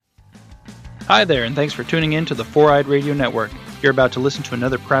Hi there, and thanks for tuning in to the Four-Eyed Radio Network. You're about to listen to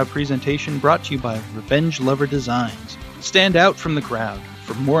another proud presentation brought to you by Revenge Lover Designs. Stand out from the crowd.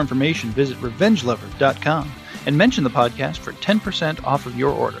 For more information, visit revengelover.com and mention the podcast for 10% off of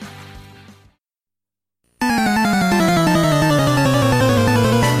your order.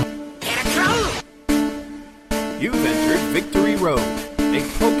 You've entered Victory Road, a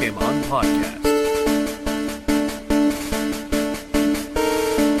Pokemon podcast.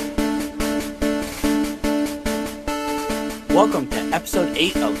 Welcome to episode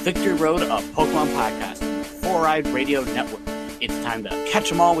 8 of Victory Road, a Pokemon podcast, Four-Eyed Radio Network. It's time to catch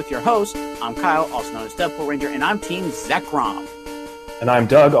them all with your host. I'm Kyle, also known as Deadpool Ranger, and I'm Team Zekrom. And I'm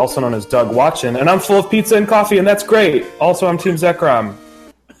Doug, also known as Doug Watchin, and I'm full of pizza and coffee, and that's great. Also, I'm Team Zekrom.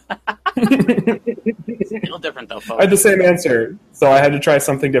 It's a little different, though, folks. I had the same answer, so I had to try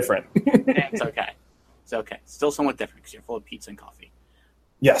something different. It's okay. It's okay. Still somewhat different, because you're full of pizza and coffee.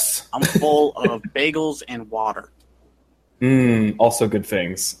 Yes. I'm full of bagels and water. Also good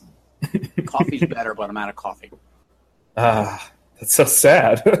things. Coffee's better, but I'm out of coffee. That's so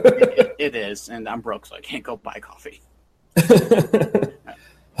sad. It is, and I'm broke, so I can't go buy coffee. To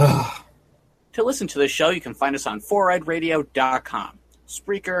listen to the show, you can find us on foureyedradio.com,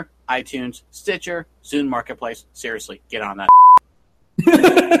 Spreaker, iTunes, Stitcher, Zune Marketplace. Seriously, get on that.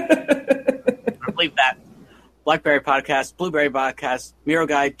 I believe that. BlackBerry Podcast, Blueberry Podcast, Miro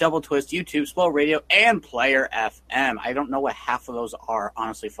Guide, Double Twist, YouTube, Slow Radio, and Player FM. I don't know what half of those are,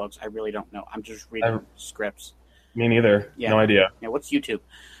 honestly, folks. I really don't know. I'm just reading scripts. Me neither. Yeah. No idea. Yeah, what's YouTube?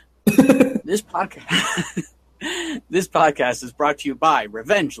 This podcast is brought to you by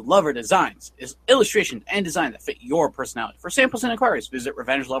Revenge Lover Designs. Is illustrations and design that fit your personality. For samples and inquiries, visit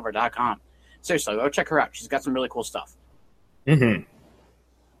revengelover.com. Seriously, go check her out. She's got some really cool stuff. Mm-hmm.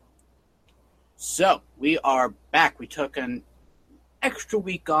 So, we are back. We took an extra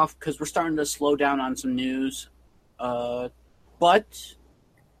week off because we're starting to slow down on some news. But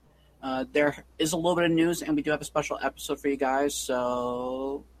there is a little bit of news, and we do have a special episode for you guys.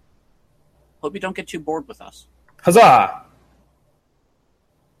 So, hope you don't get too bored with us. Huzzah!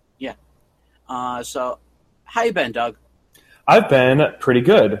 Yeah. So, how you been, Doug? I've been pretty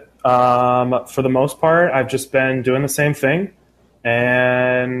good. For the most part, I've just been doing the same thing.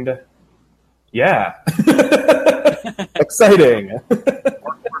 And... yeah. Exciting.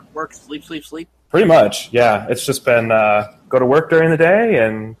 Work, sleep. Pretty much, yeah. It's just been go to work during the day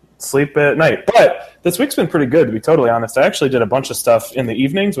and sleep at night. But this week's been pretty good, to be totally honest. I actually did a bunch of stuff in the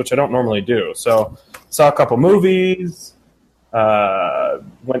evenings, which I don't normally do. So saw a couple movies,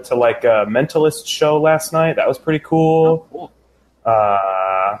 went to like a Mentalist show last night. That was pretty cool. Oh, cool.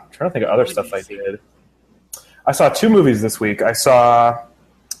 I'm trying to think of other stuff I did. I saw 2 movies this week. I saw...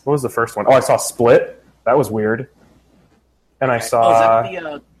 what was the first one? Oh, I saw Split. That was weird. And I saw... is that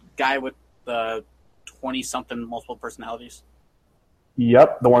the guy with the 20-something multiple personalities?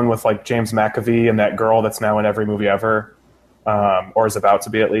 Yep, the one with like James McAvee and that girl that's now in every movie ever. Or is about to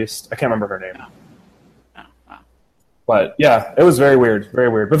be, at least. I can't remember her name. Oh. But yeah, it was very weird. Very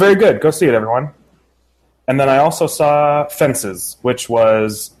weird. But very good. Go see it, everyone. And then I also saw Fences, which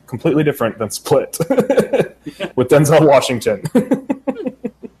was completely different than Split. With Denzel Washington.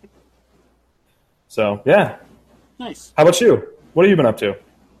 So, yeah. Nice. How about you? What have you been up to?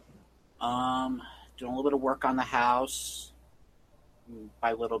 Doing a little bit of work on the house.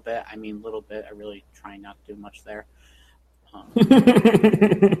 By little bit, I mean little bit. I really try not to do much there. Other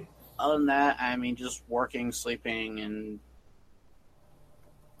than that, I mean just working, sleeping, and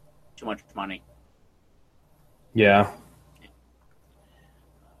too much money. Yeah.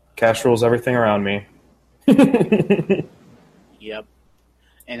 Cash rules everything around me. Yep.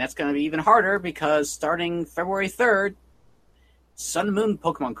 And that's going to be even harder because starting February 3rd, Sun and Moon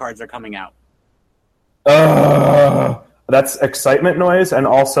Pokemon cards are coming out. That's excitement noise and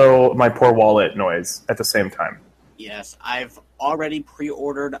also my poor wallet noise at the same time. Yes, I've already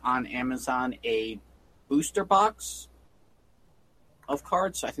pre-ordered on Amazon a booster box of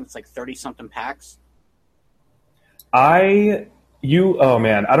cards. So I think it's like 30-something packs. Oh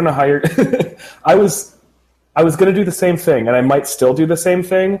man, I don't know how you're... I was going to do the same thing, and I might still do the same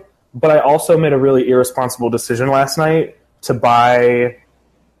thing, but I also made a really irresponsible decision last night to buy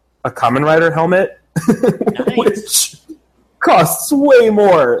a Kamen Rider helmet, Nice. which costs way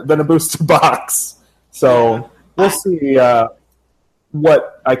more than a booster box. So we'll see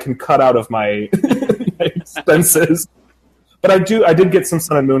what I can cut out of my, my expenses. But I did get some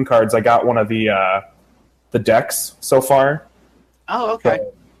Sun and Moon cards. I got one of the decks so far. Oh, okay.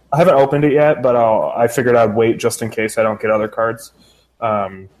 So I haven't opened it yet, but I figured I'd wait just in case I don't get other cards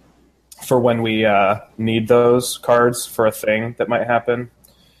for when we need those cards for a thing that might happen.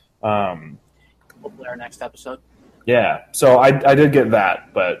 hopefully our next episode. Yeah, so I did get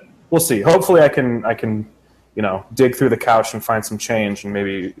that, but we'll see. Hopefully I can dig through the couch and find some change and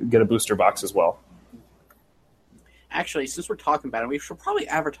maybe get a booster box as well. Actually, since we're talking about it, we should probably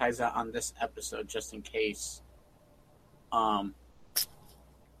advertise that on this episode just in case. So,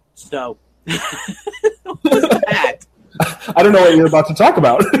 what was that? I don't know what you're about to talk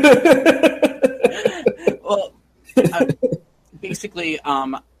about. Well, basically,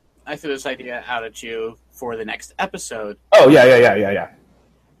 I threw this idea out at you for the next episode. Oh, yeah.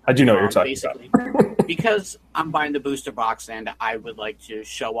 I do know what you're talking about. Because I'm buying the booster box and I would like to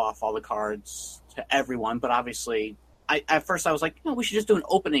show off all the cards to everyone, but obviously, at first I was like, no, we should just do an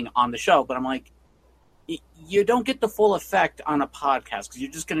opening on the show, but I'm like, you don't get the full effect on a podcast because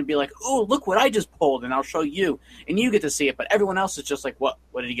you're just going to be like, oh, look what I just pulled, and I'll show you, and you get to see it, but everyone else is just like, what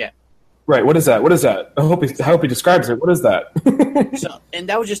did he get? Right, what is that? I hope he describes it. What is that? So, and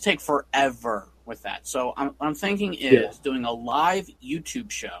that would just take forever with that. So what I'm thinking is doing a live YouTube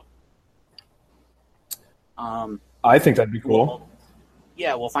show. I think that'd be cool.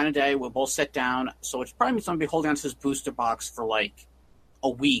 We'll find a day. We'll both sit down. So it's probably going to be holding on to this booster box for like a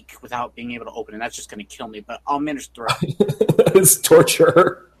week without being able to open it. That's just going to kill me, but I'll manage through it. That is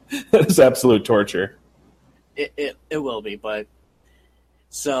torture. That is absolute torture. It will be, but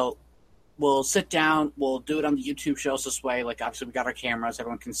so we'll sit down. We'll do it on the YouTube shows this way. Like, obviously, we got our cameras.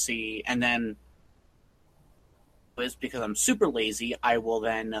 Everyone can see. And then, because I'm super lazy, I will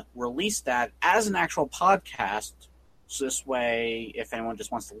then release that as an actual podcast. So this way, if anyone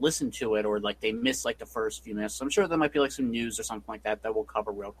just wants to listen to it or like they miss like the first few minutes, I'm sure there might be like some news or something like that we'll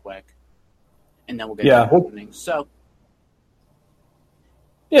cover real quick. And then we'll get to the opening. So,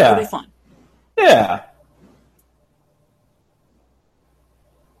 it'll be fun. Yeah.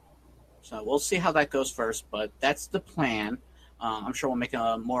 So we'll see how that goes first, but that's the plan. I'm sure we'll make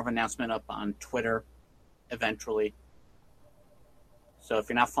more of an announcement up on Twitter eventually. So if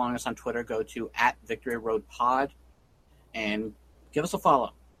you're not following us on Twitter, go to @VictoryRoadPod and give us a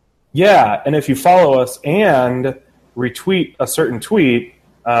follow. Yeah, and if you follow us and retweet a certain tweet,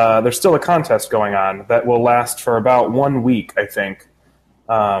 there's still a contest going on that will last for about 1 week, I think,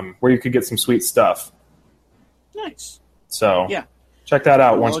 where you could get some sweet stuff. Nice. So yeah, check that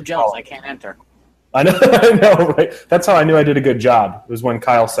out. I'm once a little jealous. I can't enter. I know, right? That's how I knew I did a good job. It was when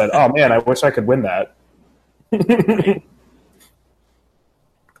Kyle said, "Oh man, I wish I could win that."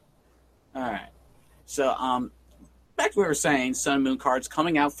 All right. So, back to what we were saying, Sun and Moon cards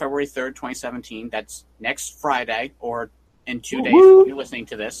coming out February 3rd, 2017. That's next Friday, or in 2 days when you're listening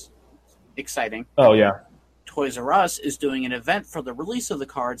to this. Exciting. Oh, yeah. Toys R Us is doing an event for the release of the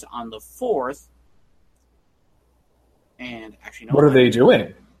cards on the 4th. And actually, what are they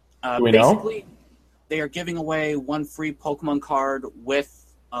doing? Do we know? Basically, they are giving away one free Pokemon card with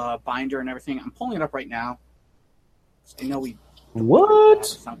a binder and everything. I'm pulling it up right now. I know we... What?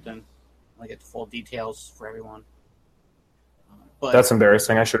 Something. I'll get the full details for everyone. But that's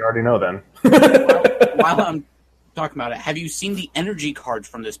embarrassing. I should already know then. while I'm talking about it, have you seen the energy cards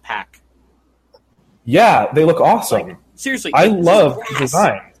from this pack? Yeah, they look awesome. Like, seriously, I love the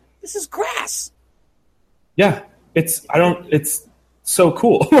design. This is grass. Yeah, it's so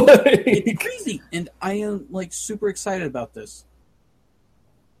cool. It's crazy, and I am like super excited about this.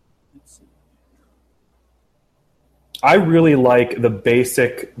 I really like the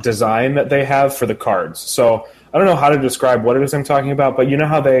basic design that they have for the cards. So I don't know how to describe what it is I'm talking about, but you know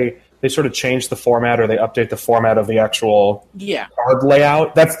how they sort of change the format or they update the format of the actual card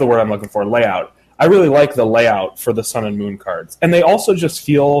layout? That's the word I'm looking for, layout. I really like the layout for the Sun and Moon cards. And they also just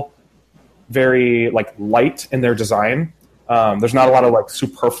feel very like light in their design. There's not a lot of like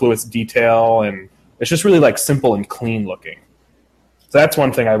superfluous detail, and it's just really like simple and clean looking. So that's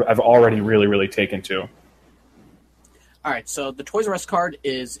one thing I've already really, really taken to. All right, so the Toys R Us card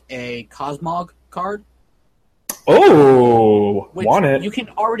is a Cosmog card. Oh, want it. You can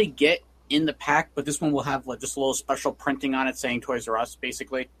already get in the pack, but this one will have like just a little special printing on it saying Toys R Us,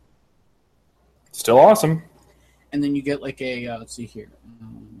 basically. Still awesome. And then you get like a, let's see here.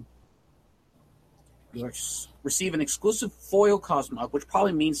 You receive an exclusive foil Cosmog, which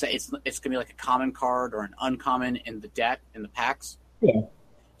probably means that it's going to be like a common card or an uncommon in the deck, in the packs. Yeah.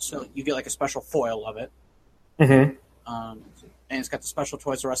 So you get like a special foil of it. Mm-hmm. And it's got the special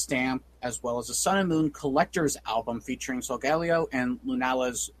Toys R Us stamp, as well as a Sun and Moon Collector's Album featuring Solgaleo and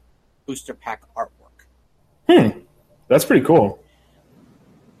Lunala's booster pack artwork. That's pretty cool.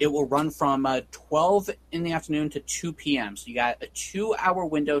 It will run from 12 in the afternoon to 2 p.m., so you got a 2-hour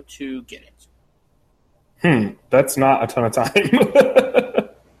window to get it. That's not a ton of time.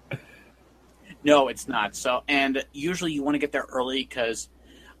 No, it's not. So, and usually you want to get there early because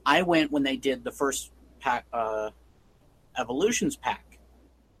I went when they did the first pack, Evolutions pack,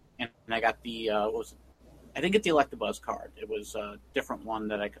 and I got the what was it? I didn't get the Electabuzz card. It was a different one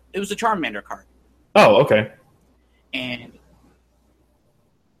that it was a Charmander card. Oh, okay. And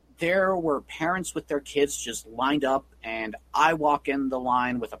there were parents with their kids just lined up, and I walk in the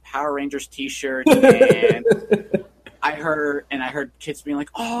line with a Power Rangers T-shirt, and I heard kids being like,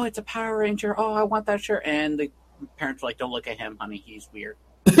 "Oh, it's a Power Ranger! Oh, I want that shirt!" And the parents were like, "Don't look at him, honey. He's weird."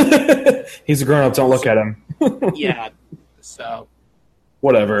 He's a grown-up. Don't look at him. Yeah. So,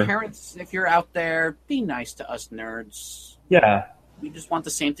 whatever. Parents, if you're out there, be nice to us nerds. Yeah. We just want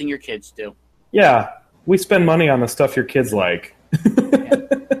the same thing your kids do. Yeah. We spend money on the stuff your kids like.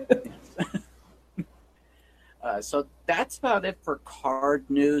 So that's about it for card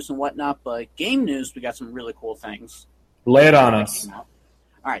news and whatnot. But game news, we got some really cool things. Lay it on us. All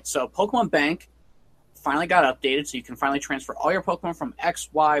right, so Pokemon Bank finally got updated, so you can finally transfer all your Pokemon from X,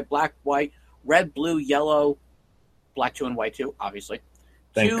 Y, Black, White, Red, Blue, Yellow, Black 2 and White 2, obviously,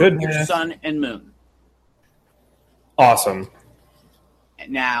 Thank to goodness. your Sun and Moon. Awesome.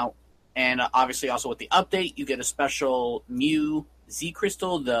 Now, and obviously also with the update, you get a special Mew Z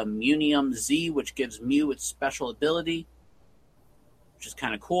Crystal, the Munium Z, which gives Mew its special ability, which is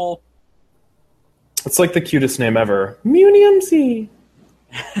kind of cool. It's like the cutest name ever. Munium Z.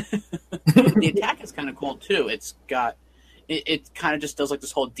 The attack is kind of cool, too. It's got... It kind of just does like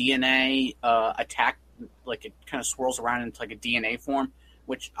this whole DNA attack, like it kind of swirls around into like a DNA form,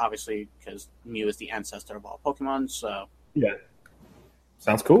 which obviously, because Mew is the ancestor of all Pokemon, so... Yeah.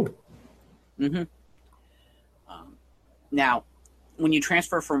 Sounds cool. Mm-hmm. Now, when you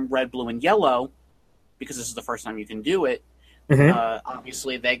transfer from Red, Blue, and Yellow, because this is the first time you can do it,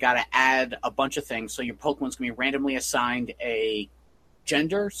 obviously they got to add a bunch of things. So your Pokemon's going to be randomly assigned a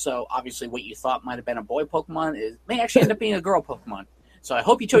gender. So obviously what you thought might have been a boy Pokemon may actually end up being a girl Pokemon. So I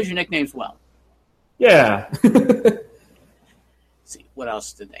hope you chose your nicknames well. Yeah. Let's see, what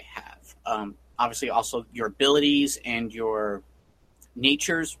else did they have? Obviously also your abilities and your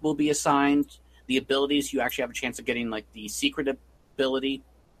natures will be assigned. The abilities, you actually have a chance of getting like the secret ability.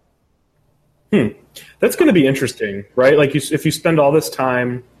 That's going to be interesting, right? Like if you spend all this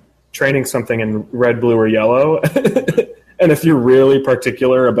time training something in red, blue, or yellow, and if you're really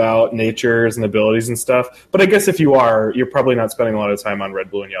particular about natures and abilities and stuff, but I guess if you are, you're probably not spending a lot of time on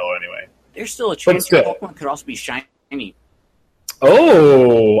red, blue, and yellow anyway. There's still a chance your Pokemon could also be shiny.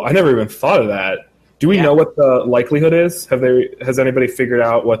 Oh, I never even thought of that. Do we know what the likelihood is? Has anybody figured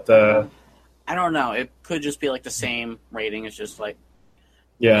out what the... I don't know. It could just be like the same rating. It's just like...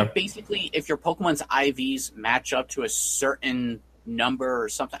 Yeah. Basically, if your Pokemon's IVs match up to a certain number or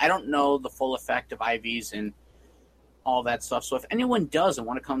something, I don't know the full effect of IVs and all that stuff. So if anyone does and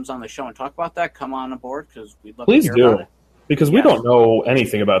want to come on the show and talk about that, come on aboard because we'd love to hear about it. Because we don't know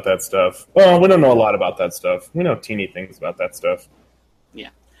anything about that stuff. Well, we don't know a lot about that stuff. We know teeny things about that stuff. Yeah.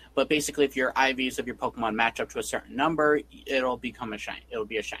 But basically, if your IVs of your Pokemon match up to a certain number, it'll become a shiny. It'll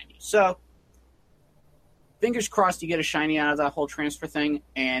be a shiny. So, fingers crossed you get a shiny out of that whole transfer thing.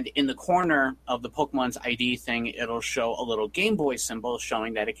 And in the corner of the Pokemon's ID thing, it'll show a little Game Boy symbol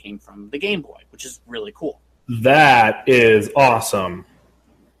showing that it came from the Game Boy, which is really cool. That is awesome.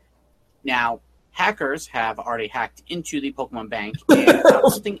 Now, hackers have already hacked into the Pokemon Bank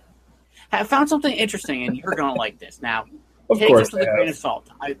and found something interesting, and you're going to like this. Now, take this with a grain of salt.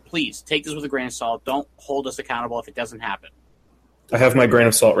 Please, take this with a grain of salt. Don't hold us accountable if it doesn't happen. I have my grain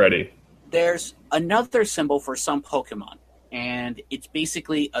of salt ready. There's another symbol for some Pokemon, and it's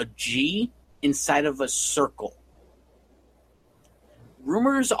basically a G inside of a circle.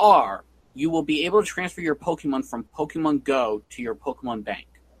 Rumors are you will be able to transfer your Pokemon from Pokemon Go to your Pokemon Bank.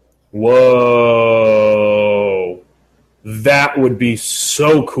 Whoa. That would be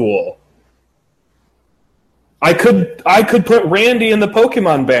so cool. I could put Randy in the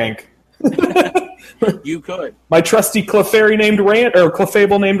Pokemon Bank. You could. My trusty Clefairy named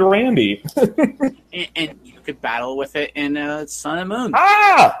Clefable named Randy. and you could battle with it in Sun and Moon.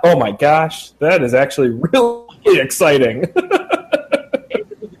 Ah! Oh my gosh. That is actually really exciting. Take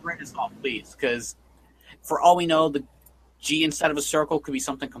it with a grain of salt, please, because for all we know, the G inside of a circle could be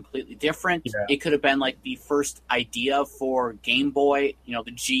something completely different. Yeah. It could have been like the first idea for Game Boy,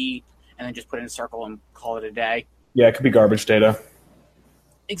 the G, and then just put it in a circle and call it a day. Yeah, it could be garbage data.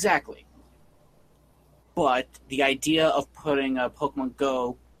 Exactly. But the idea of putting a Pokemon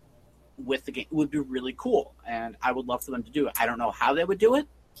Go with the game would be really cool, and I would love for them to do it. I don't know how they would do it,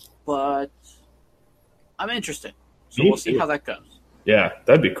 but I'm interested. So we'll see how that goes. Yeah,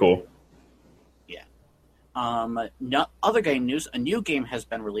 that'd be cool. Yeah. Other game news, a new game has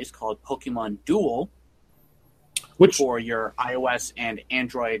been released called Pokemon Duel. for your iOS and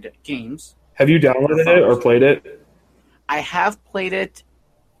Android games. Have you downloaded it or played it? I have played it,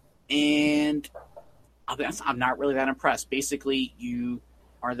 and I'll be honest, I'm not really that impressed. Basically, you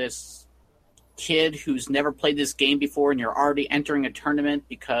are this kid who's never played this game before, and you're already entering a tournament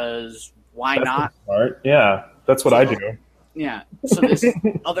because why not? Smart. Yeah, that's what I do. Yeah. So this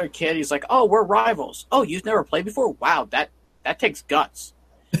other kid, he's like, "Oh, we're rivals. Oh, you've never played before? Wow, that takes guts."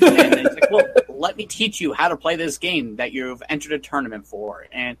 And then he's like, "Well, let me teach you how to play this game that you've entered a tournament for."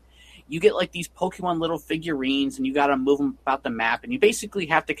 And you get like these Pokemon little figurines, and you got to move them about the map, and you basically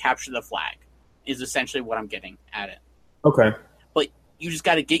have to capture the flag. Is essentially what I'm getting at it. Okay. But you just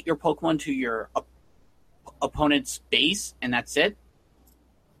got to get your Pokemon to your opponent's base, and that's it.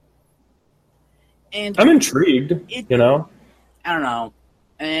 And I'm intrigued. I don't know.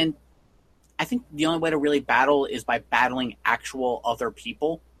 And I think the only way to really battle is by battling actual other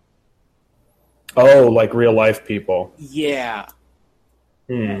people. Oh, like real life people. Yeah.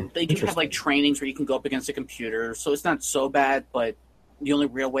 They do have like trainings where you can go up against a computer, so it's not so bad, but the only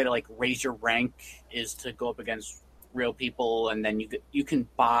real way to like raise your rank is to go up against real people, and then you can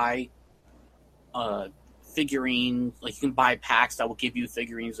buy figurines, like you can buy packs that will give you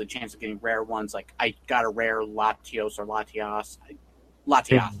figurines a chance of getting rare ones. Like I got a rare Latios or Latias,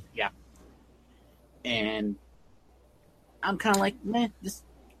 yeah. And I'm kind of like, man,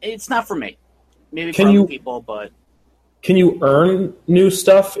 it's not for me. Maybe for other people, but can you earn new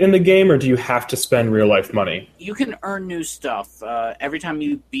stuff in the game, or do you have to spend real life money? You can earn new stuff. Every time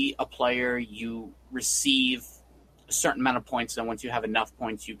you beat a player, you receive a certain amount of points, and once you have enough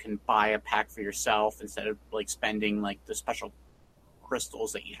points, you can buy a pack for yourself instead of like spending like the special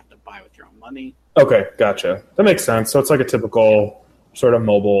crystals that you have to buy with your own money. Okay, gotcha. That makes sense. So it's like a typical sort of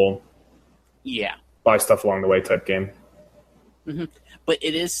mobile, buy stuff along the way type game. Mm-hmm. But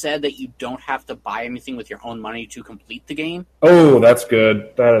it is said that you don't have to buy anything with your own money to complete the game. Oh, that's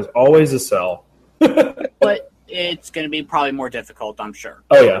good. That is always a sell. But it's going to be probably more difficult, I'm sure.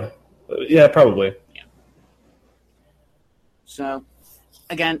 Oh, yeah. Yeah, probably. Yeah. So,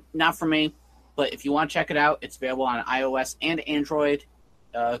 again, not for me. But if you want to check it out, it's available on iOS and Android,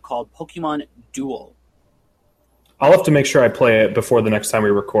 called Pokemon Duel. I'll have to make sure I play it before the next time we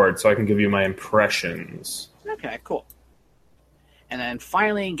record so I can give you my impressions. Okay, cool. And then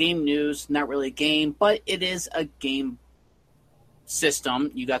finally, in game news, not really a game, but it is a game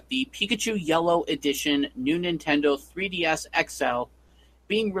system. You got the Pikachu Yellow Edition new Nintendo 3DS XL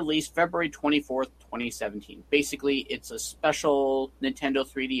being released February 24th, 2017. Basically, it's a special Nintendo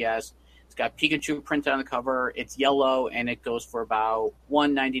 3DS. It's got Pikachu printed on the cover. It's yellow, and it goes for about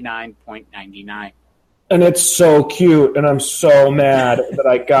 $199.99. And it's so cute, and I'm so mad that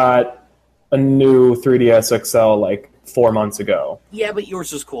I got a new 3DS XL like 4 months ago. Yeah, but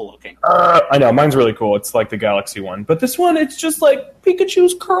yours is cool looking. I know, mine's really cool. It's like the Galaxy one. But this one, it's just like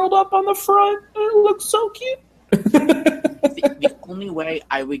Pikachu's curled up on the front, and it looks so cute. The only way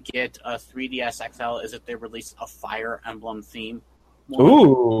I would get a 3DS XL is if they release a Fire Emblem theme one.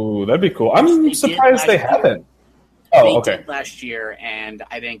 Ooh, that'd be cool. I'm surprised they haven't. Oh, okay. They did last year, and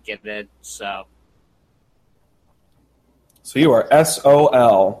I didn't get it, so... So you are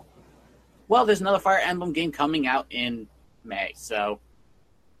SOL. Well, there's another Fire Emblem game coming out in May, so...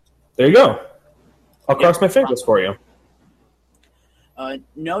 There you go. I'll cross my fingers for you.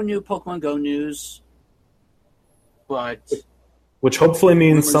 No new Pokemon Go news, but... Which hopefully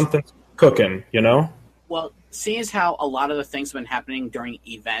means something's cooking, you know? Well, seeing as how a lot of the things have been happening during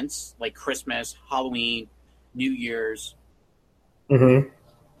events, like Christmas, Halloween, New Year's,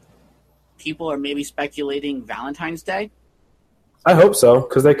 people are maybe speculating Valentine's Day. I hope so,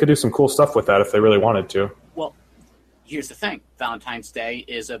 because they could do some cool stuff with that if they really wanted to. Well, here's the thing. Valentine's Day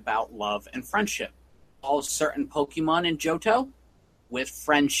is about love and friendship. All certain Pokemon in Johto with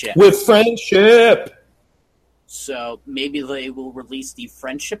friendship. With friendship! So maybe they will release the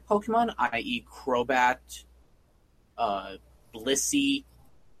friendship Pokemon, i.e. Crobat, Blissey,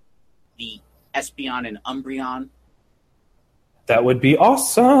 the Espeon and Umbreon. That would be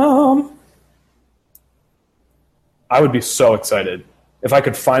awesome! I would be so excited if I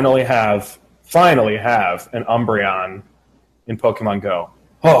could finally have an Umbreon in Pokemon Go.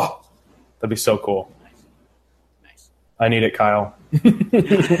 Oh, that'd be so cool. Nice. I need it, Kyle.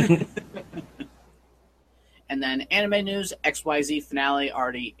 And then anime news, XYZ finale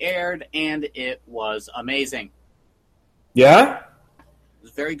already aired, and it was amazing. Yeah? It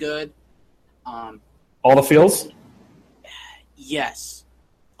was very good. All the feels? Yes.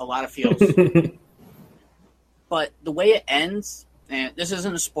 A lot of feels. But the way it ends, and this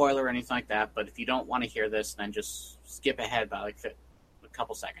isn't a spoiler or anything like that, but if you don't want to hear this, then just skip ahead by like a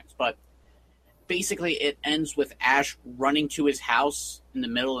couple seconds. But basically it ends with Ash running to his house in the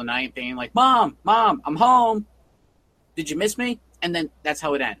middle of the night being like, Mom, I'm home. Did you miss me? And then that's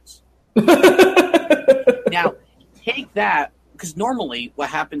how it ends. Now, take that, because normally what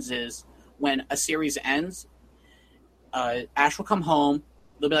happens is when a series ends, Ash will come home.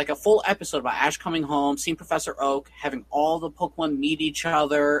 There'll be like a full episode about Ash coming home, seeing Professor Oak, having all the Pokemon meet each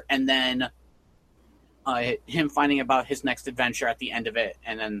other, and then him finding about his next adventure at the end of it.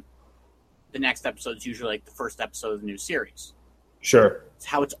 And then the next episode is usually like the first episode of the new series. Sure. It's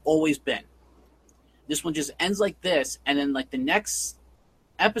how it's always been. This one just ends like this, and then like the next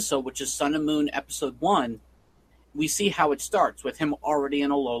episode, which is Sun and Moon episode 1, we see how it starts with him already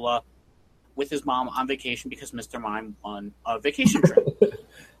in Alola with his mom on vacation because Mr. Mime on a vacation trip.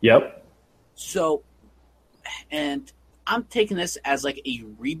 Yep. So, and I'm taking this as like a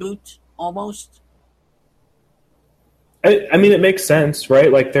reboot almost. I mean, it makes sense,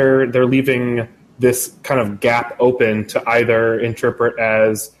 right? Like they're leaving this kind of gap open to either interpret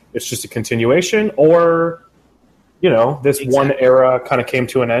as it's just a continuation or, you know, this one era kind of came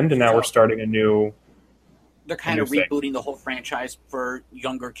to an end and now we're starting a new. They're kind of rebooting the whole franchise for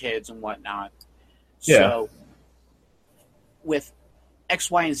younger kids and whatnot. Yeah. So with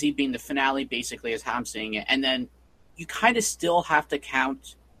X, Y, and Z being the finale, basically, is how I'm seeing it. And then you kind of still have to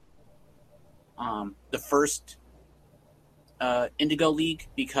count the first Indigo League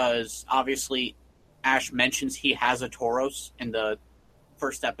because obviously Ash mentions he has a Tauros in the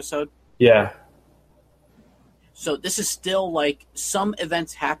first episode. Yeah. So this is still like some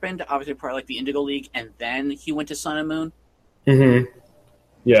events happened, obviously probably like the Indigo League, and then he went to Sun and Moon. Mm-hmm.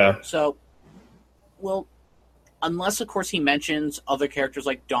 Yeah. So, well, unless of course he mentions other characters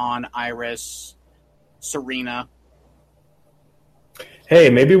like Dawn, Iris, Serena. Hey,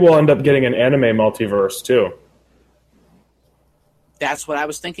 maybe we'll end up getting an anime multiverse too. That's what I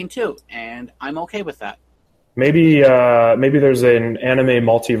was thinking too, and I'm okay with that. Maybe there's an anime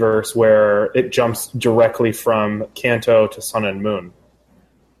multiverse where it jumps directly from Kanto to Sun and Moon.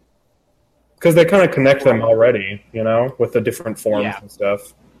 Because they kind of connect them already, you know, with the different forms and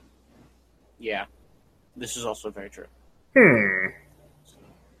stuff. Yeah. This is also very true.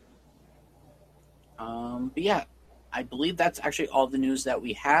 But yeah, I believe that's actually all the news that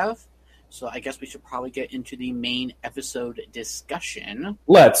we have. So I guess we should probably get into the main episode discussion.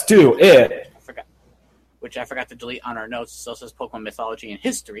 Let's do it! Which I forgot to delete on our notes. It still says Pokemon Mythology and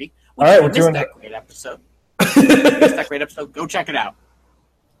History. All right, we're doing that great episode. Missed that great episode. Go check it out.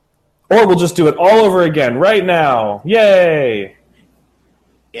 Or we'll just do it all over again right now. Yay!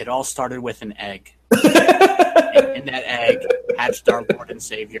 It all started with an egg. And in that egg hatched our Lord and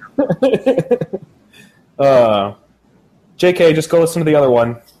Savior. JK, just go listen to the other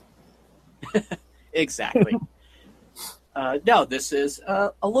one. Exactly. No, this is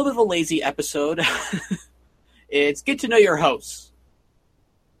a little bit of a lazy episode. It's get to know your hosts.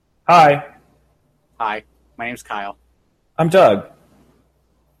 Hi. Hi, my name's Kyle. I'm Doug.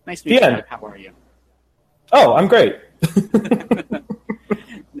 Nice to meet you, Doug. How are you? Oh, I'm great.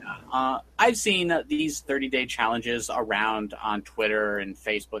 I've seen these 30-day challenges around on Twitter and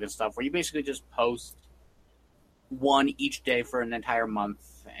Facebook and stuff where you basically just post one each day for an entire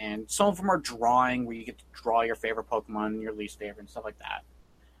month. And some of them are drawing where you get to draw your favorite Pokemon and your least favorite and stuff like that.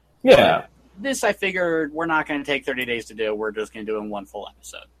 Yeah. But this, I figured, we're not going to take 30 days to do. We're just going to do it in one full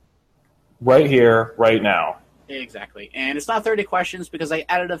episode. Right here, right now. Exactly. And it's not 30 questions because I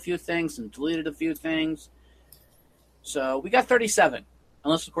added a few things and deleted a few things. So we got 37.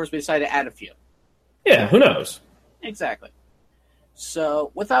 Unless, of course, we decide to add a few. Yeah, who knows? Exactly.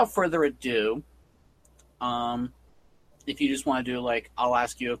 So, without further ado, if you just want to do like, I'll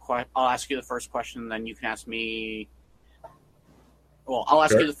ask you the first question, and then you can ask me. Well, I'll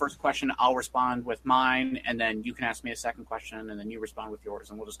ask you the first question. I'll respond with mine, and then you can ask me a second question, and then you respond with yours,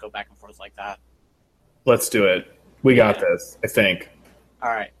 and we'll just go back and forth like that. Let's do it. We got this, I think.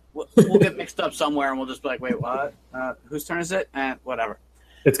 All right. We'll get mixed up somewhere, and we'll just be like, wait, what? Whose turn is it? Whatever.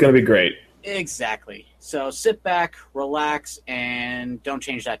 It's going to be great. Exactly. So sit back, relax, and don't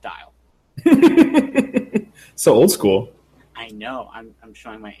change that dial. So old school. I know. I'm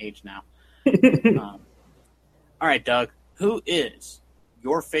showing my age now. All right, Doug. Who is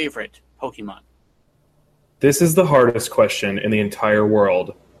your favorite Pokemon? This is the hardest question in the entire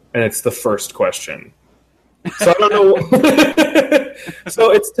world, and it's the first question. So I don't know. So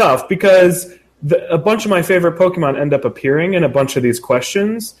it's tough because a bunch of my favorite Pokemon end up appearing in a bunch of these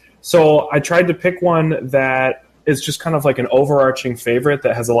questions. So I tried to pick one that is just kind of like an overarching favorite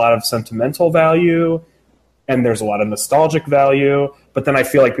that has a lot of sentimental value and there's a lot of nostalgic value, but then I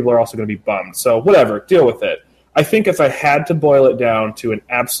feel like people are also going to be bummed. So whatever, deal with it. I think if I had to boil it down to an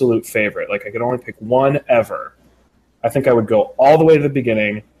absolute favorite, like I could only pick one ever, I think I would go all the way to the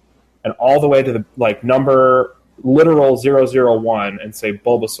beginning and all the way to the number literal 001 and say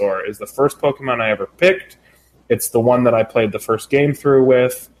Bulbasaur is the first Pokemon I ever picked. It's the one that I played the first game through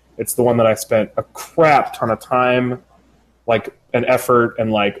with. It's the one that I spent a crap ton of time, and effort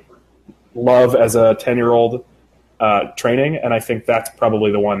and love as a 10-year-old training, and I think that's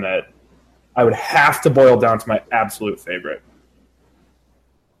probably the one that I would have to boil down to my absolute favorite.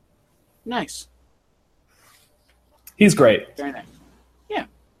 Nice. He's great. Very nice. Yeah.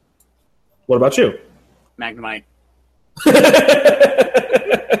 What about you? Magnemite.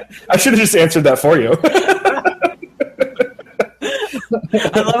 I should have just answered that for you.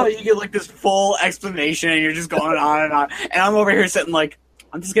 I love how you get this full explanation and you're just going on and on. And I'm over here sitting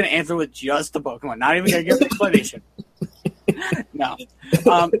I'm just going to answer with just the Pokemon, not even going to give an explanation. No.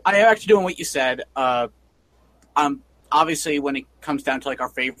 I am actually doing what you said. Obviously, when it comes down to our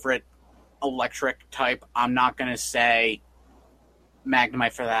favorite electric type, I'm not going to say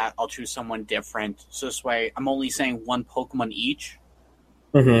Magnemite for that. I'll choose someone different. So this way, I'm only saying one Pokemon each.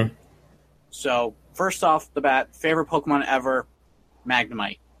 Mm-hmm. So, first off the bat, favorite Pokemon ever,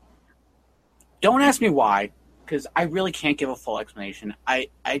 Magnemite. Don't ask me why, because I really can't give a full explanation. I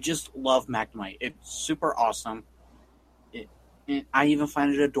just love Magnemite. It's super awesome. I even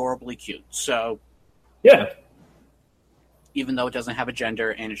find it adorably cute. So, yeah. Even though it doesn't have a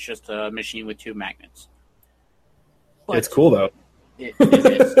gender and it's just a machine with two magnets. But it's cool, though. It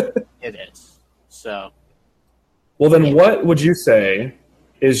is. It is. So. Well, then what would you say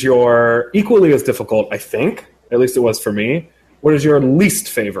is your equally as difficult, I think, at least it was for me, what is your least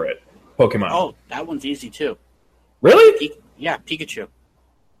favorite Pokemon? Oh, that one's easy, too. Really? Yeah, Pikachu.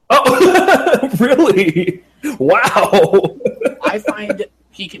 Oh, really? Wow. I find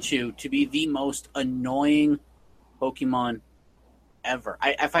Pikachu to be the most annoying Pokemon ever.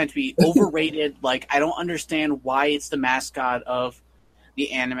 I find it to be overrated. I don't understand why it's the mascot of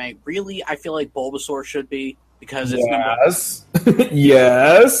the anime. Really, I feel like Bulbasaur should be, because it's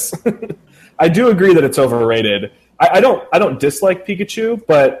Yes. I do agree that it's overrated. I don't dislike Pikachu,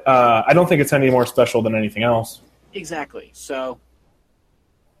 but I don't think it's any more special than anything else. Exactly. So,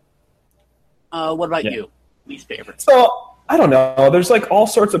 what about you? Least favorite? So, I don't know. There's all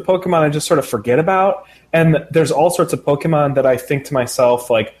sorts of Pokemon I just sort of forget about, and there's all sorts of Pokemon that I think to myself,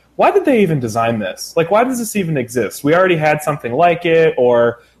 why did they even design this? Why does this even exist? We already had something like it,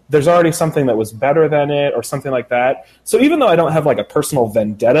 or there's already something that was better than it, or something like that. So even though I don't have a personal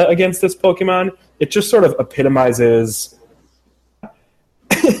vendetta against this Pokemon, it just sort of epitomizes.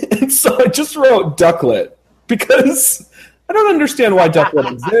 And so I just wrote Ducklet, because I don't understand why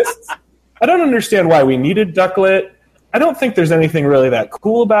Ducklet exists. I don't understand why we needed Ducklet. I don't think there's anything really that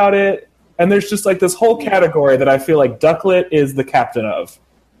cool about it. And there's just this whole category that I feel like Ducklet is the captain of.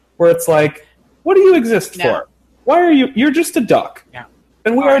 Where it's what do you exist for? Why are you're just a duck. Yeah.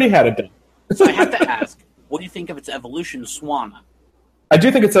 And we already had a duck. So I have to ask, what do you think of its evolution, Swanna? I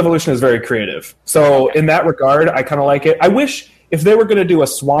do think its evolution is very creative. So in that regard, I kind of like it. I wish if they were going to do a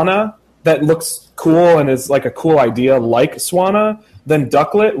Swanna that looks cool and is a cool idea like Swanna, then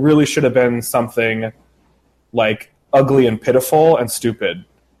Ducklet really should have been something ugly and pitiful and stupid.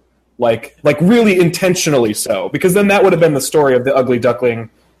 Really intentionally so. Because then that would have been the story of the ugly duckling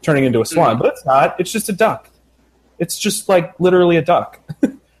turning into a swan. But it's not. It's just a duck. It's just literally a duck.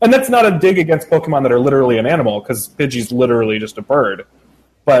 And that's not a dig against Pokemon that are literally an animal, because Pidgey's literally just a bird.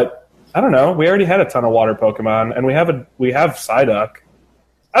 But I don't know. We already had a ton of water Pokemon, and we have Psyduck.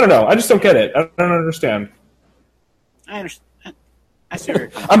 I don't know. I just don't get it. I don't understand. I understand. I see where you're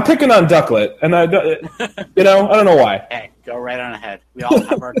coming I'm picking on Ducklet, and I don't know why. Hey, go right on ahead. We all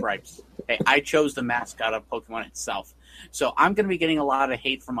have our gripes. Hey, I chose the mascot of Pokemon itself, so I'm going to be getting a lot of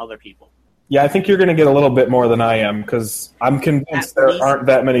hate from other people. Yeah, I think you're going to get a little bit more than I am, because I'm convinced there aren't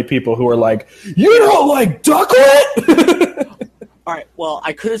that many people who are you don't like Ducklet? All right, well,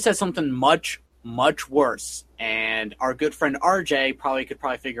 I could have said something much, much worse, and our good friend RJ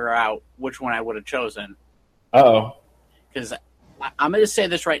could figure out which one I would have chosen. Uh-oh. Because I'm going to say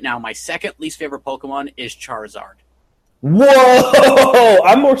this right now. My second least favorite Pokemon is Charizard. Whoa!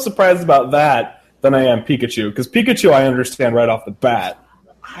 I'm more surprised about that than I am Pikachu, because Pikachu I understand right off the bat.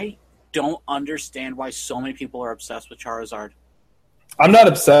 I don't understand why so many people are obsessed with Charizard. I'm not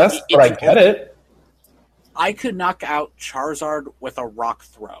obsessed, but I get it. I could knock out Charizard with a rock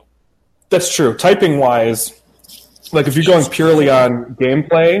throw. That's true. Typing-wise, if you're going purely on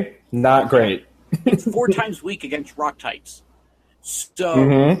gameplay, not great. It's 4 times weak against rock types.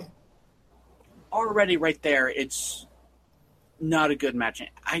 So, already right there, it's not a good match.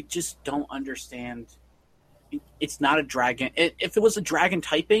 I just don't understand it's not a dragon. If it was a dragon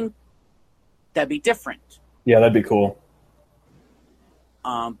typing, that'd be different. Yeah, that'd be cool.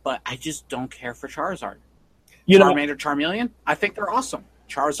 But I just don't care for Charizard. You know, Charmander, Charmeleon, I think they're awesome.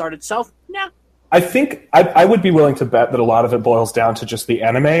 Charizard itself, nah. I think I would be willing to bet that a lot of it boils down to just the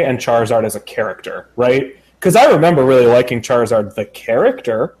anime and Charizard as a character, right? Because I remember really liking Charizard the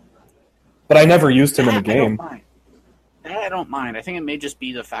character, but I never used him in the game. I don't mind. I think it may just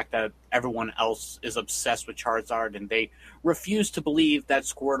be the fact that everyone else is obsessed with Charizard and they refuse to believe that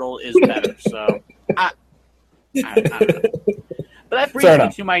Squirtle is better. So, I don't know. But that brings me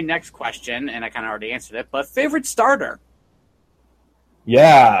to my next question, and I kind of already answered it, but favorite starter?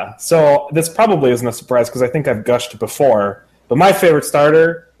 Yeah, so this probably isn't a surprise because I think I've gushed before, but my favorite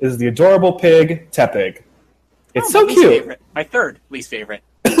starter is the adorable pig, Tepig. It's so cute. Favorite. My third least favorite.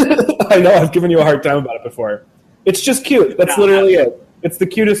 I know, I've given you a hard time about it before. It's just cute. That's literally it. It's the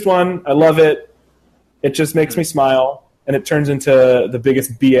cutest one. I love it. It just makes me smile, and it turns into the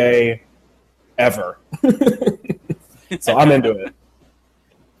biggest BA ever. So I'm into it.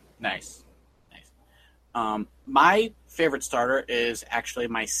 Nice. My favorite starter is actually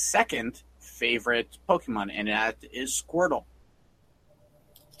my second favorite Pokemon, and that is Squirtle.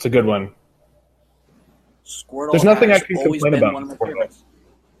 It's a good one. Squirtle. There's nothing I has can always complain been about one of my Squirtle. favorites.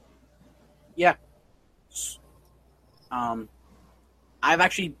 Yeah. I've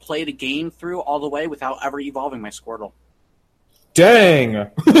actually played a game through all the way without ever evolving my Squirtle. Dang!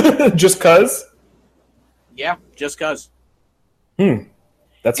 Just cuz? Yeah, just cuz.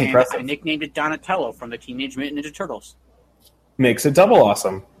 That's And impressive. I nicknamed it Donatello from the Teenage Mutant Ninja Turtles. Makes it double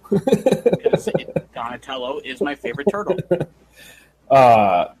awesome. Because Donatello is my favorite turtle.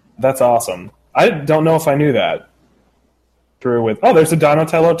 That's awesome. I don't know if I knew that. There's a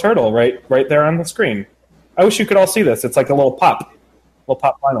Donatello turtle right there on the screen. I wish you could all see this. It's like a little pop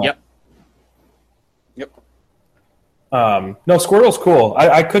vinyl. Yep. No, Squirtle's cool.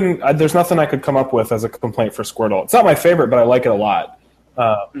 I couldn't. There's nothing I could come up with as a complaint for Squirtle. It's not my favorite, but I like it a lot.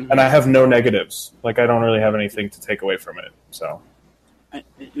 And I have no negatives. Like, I don't really have anything to take away from it. So, I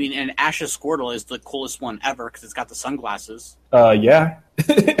mean, and Ash's Squirtle is the coolest one ever because it's got the sunglasses. yeah,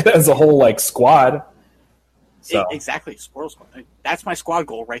 as a whole like squad. So Exactly, Squirtle Squad. That's my squad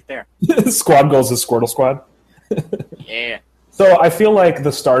goal right there. squad goals is Squirtle Squad. Yeah. So I feel like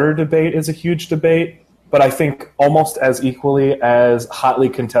the starter debate is a huge debate, but I think almost as equally as hotly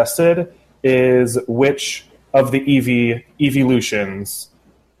contested is which of the evolutions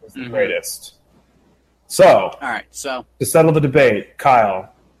is the greatest. So, All right, so to settle the debate,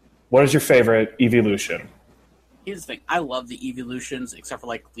 Kyle, what is your favorite evolution? here's the thing. I love the evolutions, except for,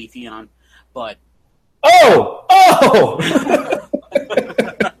 like, Leafeon, but... Oh!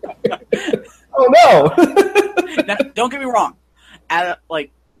 Oh, no! Now, don't get me wrong. I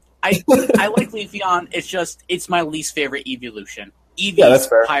like Leafeon. It's my least favorite evolution. Eevee's that's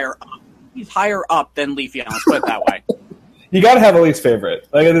fair. higher up. He's higher up than Leafeon. Let's put it that way. You gotta have a least favorite.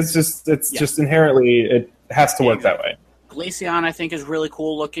 Like, it's just inherently, it has to work that way. Glaceon, I think, is really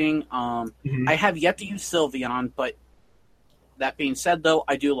cool looking. I have yet to use Sylveon, but that being said, though,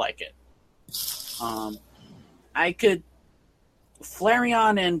 I do like it. I could...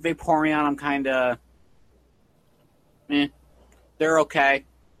 Flareon and Vaporeon, I'm kind of... They're okay.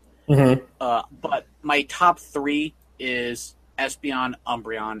 But my top three is Espeon,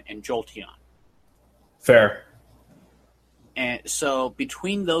 Umbreon, and Jolteon. Fair. And so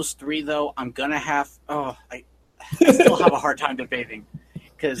between those three, though, I'm going to have... I still have a hard time debating.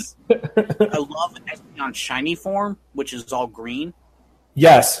 Because I love Espeon's shiny form, which is all green.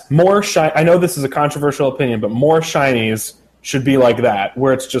 Yes, more shiny. I know this is a controversial opinion, but more shinies should be like that,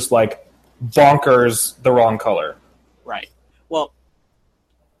 where it's just like bonkers the wrong color. Right. Well,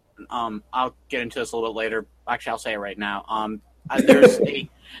 I'll get into this a little bit later. Actually, I'll say it right now.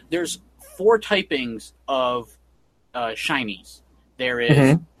 There's four typings of shinies. There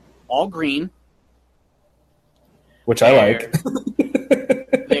is all green, which I like.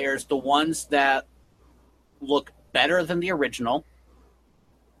 There's the ones that look better than the original.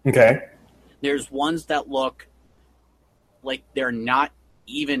 Okay. There's ones that look like they're not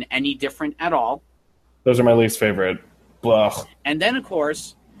even any different at all. Those are my least favorite. Blah. And then, of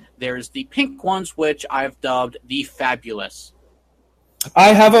course, there's the pink ones, which I've dubbed the Fabulous. I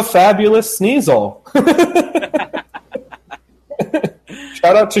have a fabulous Sneasel.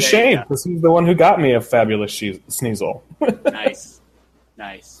 Shout out to Shane, because he's the one who got me a fabulous Sneasel. Nice.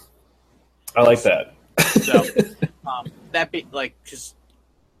 I like that. So, that be like just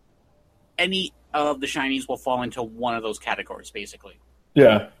any of the shinies will fall into one of those categories, basically.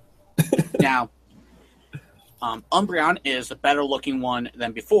 Yeah. Now, Umbreon is a better looking one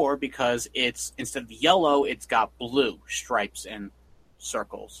than before because it's instead of yellow, it's got blue stripes and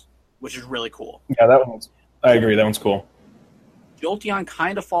circles, which is really cool. Yeah, I agree. That one's cool. Jolteon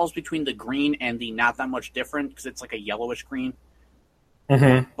kind of falls between the green and the not that much different because it's like a yellowish green.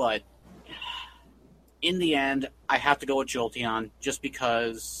 Mm-hmm. But in the end, I have to go with Jolteon just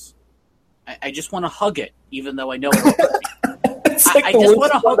because I just want to hug it, even though I know I just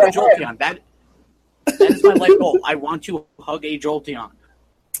want to hug a Jolteon. That is my life goal. I want to hug a Jolteon.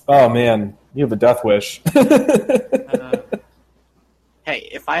 Oh, man. You have a death wish. Hey,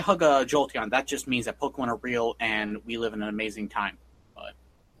 if I hug a Jolteon, that just means that Pokemon are real and we live in an amazing time. But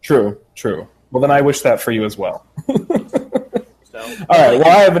True. Well, then I wish that for you as well. so, all right, well,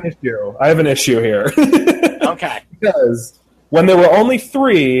 I have an issue here. Okay. Because when there were only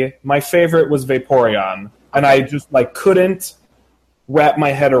 3, my favorite was Vaporeon. And I just, couldn't wrap my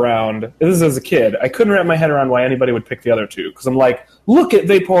head around, this is as a kid, I couldn't wrap my head around why anybody would pick the other 2. Because I'm like, look at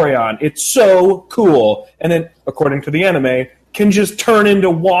Vaporeon. It's so cool. And then, according to the anime, can just turn into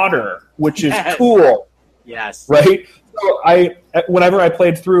water, which is cool. Yes. Right? So whenever I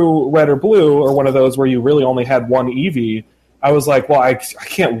played through Red or Blue, or one of those where you really only had one Eevee, I was like, well, I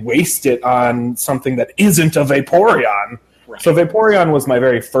can't waste it on something that isn't a Vaporeon. Right. So Vaporeon was my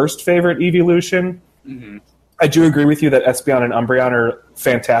very first favorite evolution. Mm-hmm. I do agree with you that Espeon and Umbreon are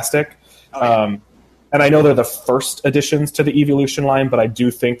fantastic. Oh, yeah. And I know they're the first additions to the evolution line, but I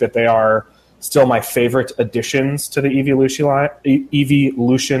do think that they are still my favorite additions to the evolution line.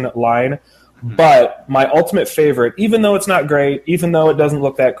 Mm-hmm. But my ultimate favorite, even though it's not great, even though it doesn't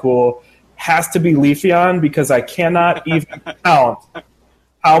look that cool, has to be Leafeon, because I cannot even count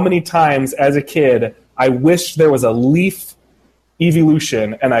how many times as a kid I wished there was a Leaf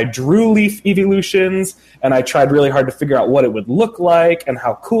evolution, and I drew Leaf evolutions, and I tried really hard to figure out what it would look like and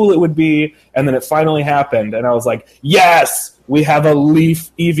how cool it would be, and then it finally happened, and I was like, yes, we have a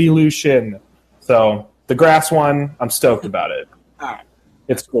Leaf evolution. So the grass one, I'm stoked about it. All right.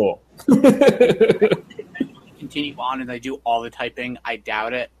 It's cool. Continue on and they do all the typing. I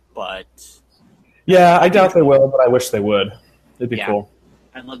doubt it, but yeah, I doubt they will, but I wish they would. It'd be cool.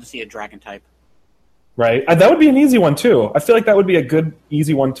 I'd love to see a dragon type. Right? That would be an easy one, too. I feel like that would be a good,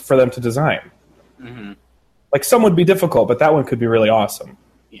 easy one for them to design. Mm-hmm. Like, some would be difficult, but that one could be really awesome.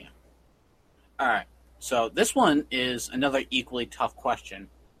 Yeah. All right. So this one is another equally tough question.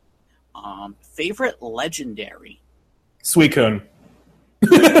 Favorite legendary? Suicune.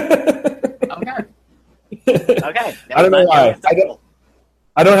 Okay. Okay. I don't know why.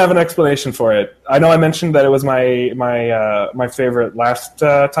 I don't have an explanation for it. I know I mentioned that it was my favorite last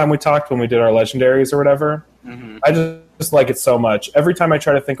time we talked when we did our legendaries or whatever. Mm-hmm. I just like it so much. Every time I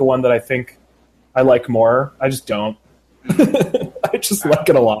try to think of one that I think I like more, I just don't. I just like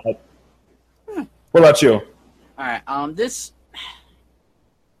it a lot. What about you? All right. This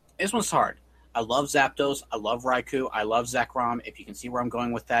one's hard. I love Zapdos. I love Raikou. I love Zekrom. If you can see where I'm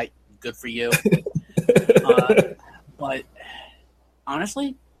going with that, good for you. But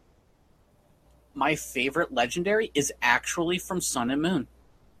honestly, my favorite legendary is actually from Sun and Moon.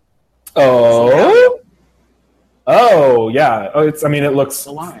 Oh, yeah. It looks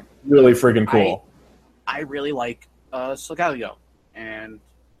really friggin' cool. I really like Solgaleo, and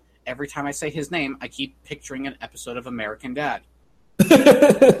every time I say his name, I keep picturing an episode of American Dad.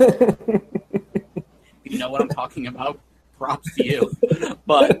 You know what I'm talking about? Props to you.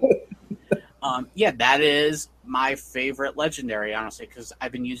 But yeah, that is my favorite legendary, honestly, because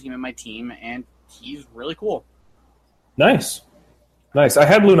I've been using him in my team, and he's really cool. Nice. I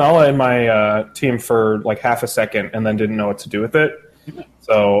had Lunala in my team for like half a second, and then didn't know what to do with it.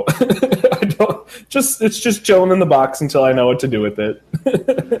 So it's just chilling in the box until I know what to do with it.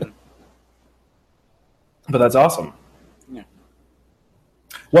 But that's awesome. Yeah.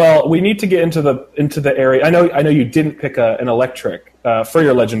 Well, we need to get into the area. I know you didn't pick an electric for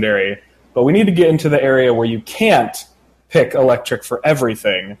your legendary, but we need to get into the area where you can't pick electric for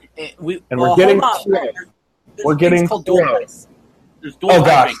everything. We're getting close. We're getting close. There's dual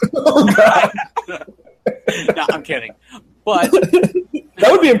gosh. Oh, God. No, I'm kidding. But that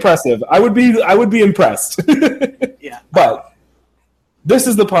would be impressive. I would be impressed. Yeah. But this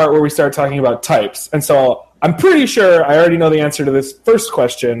is the part where we start talking about types. And so I'm pretty sure I already know the answer to this first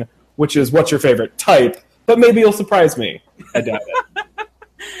question, which is what's your favorite type? But maybe you'll surprise me. I doubt it.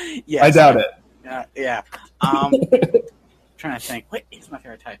 Yes. I doubt it. Yeah. Trying to think. What is my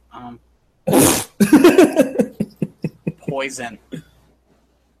favorite type? Poison.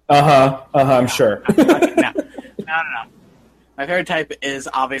 I'm sure. No. My favorite type is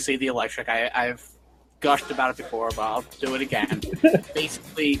obviously the electric. I've gushed about it before, but I'll do it again.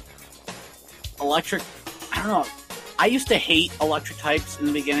 Basically, electric. don't know. I used to hate electric types in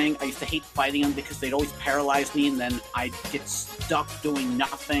the beginning. I used to hate fighting them because they'd always paralyze me, and then I'd get stuck doing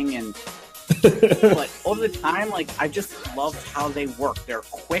nothing. And but over the time, like, I just loved how they work. They're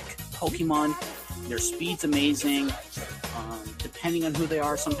quick Pokemon. Their speed's amazing. Depending on who they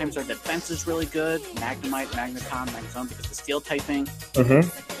are, sometimes their defense is really good. Magnemite, Magneton, Magnezone, because of the steel typing.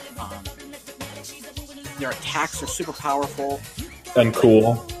 Their attacks are super powerful. And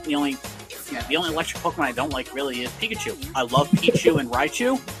cool. The only electric Pokemon I don't like really is Pikachu. I love Pichu and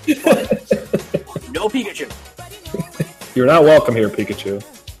Raichu, but no Pikachu. You're not welcome here, Pikachu.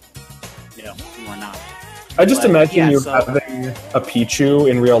 No, you are not. I just imagine having a Pichu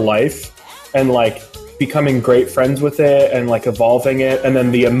in real life and, like, becoming great friends with it and, like, evolving it, and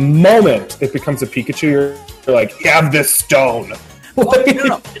then the moment it becomes a Pikachu, you're like, have this stone. Like,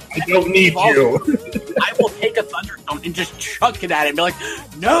 No. I don't need you. I will take a Thunderstone and just chuck it at it and be like,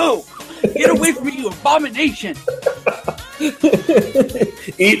 no! Get away from me, you abomination!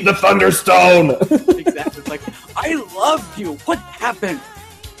 Eat the Thunderstone! Exactly. It's like, I loved you! What happened?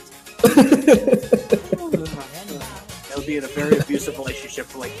 It'll be in a very abusive relationship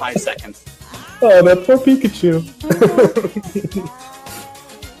for like 5 seconds. Oh, that poor Pikachu.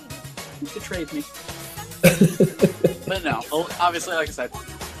 He betrayed me. But no, obviously, like I said,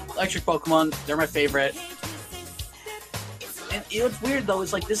 electric Pokemon, they're my favorite. And what's weird, though,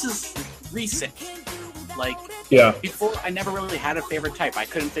 is like, this is recent. Like, Yeah. before, I never really had a favorite type. I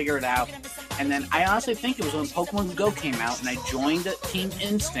couldn't figure it out. And then I honestly think it was when Pokemon Go came out and I joined Team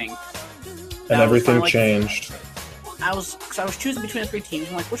Instinct. And everything changed. I was choosing between the 3 teams.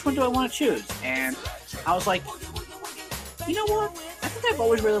 I'm like, which one do I want to choose? And I was like, you know what? I think I've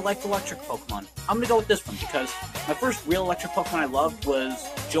always really liked electric Pokemon. I'm going to go with this one because my first real electric Pokemon I loved was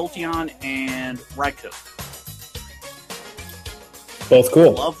Jolteon and Raikou. Both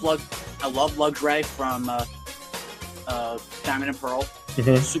cool. I love Luxray from Diamond and Pearl.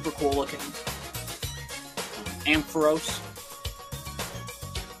 Mhm. Super cool looking. Ampharos.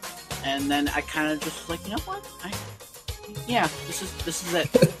 And then I kind of just like, you know what? This is it.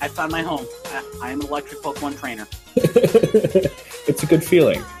 I found my home. I am an electric Pokemon trainer. It's a good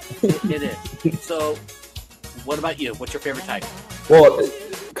feeling. It is. So, what about you? What's your favorite type? Well,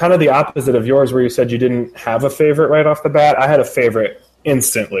 kind of the opposite of yours, where you said you didn't have a favorite right off the bat. I had a favorite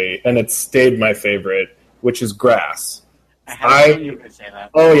instantly, and it stayed my favorite, which is grass. I had you were going to say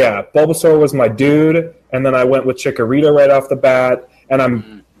that. Oh yeah, Bulbasaur was my dude, and then I went with Chikorita right off the bat, and I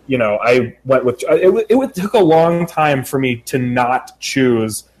went with it took a long time for me to not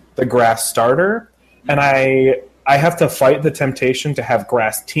choose the grass starter, and I have to fight the temptation to have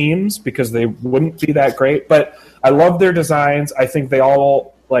grass teams because they wouldn't be that great, but I love their designs. I think they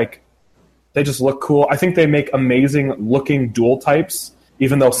all they just look cool. I think they make amazing looking dual types,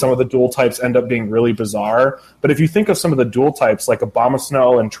 even though some of the dual types end up being really bizarre. But if you think of some of the dual types, like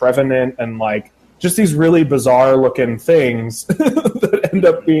Abomasnow and Trevenant, and like just these really bizarre looking things that end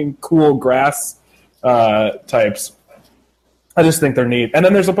up being cool grass types, I just think they're neat. And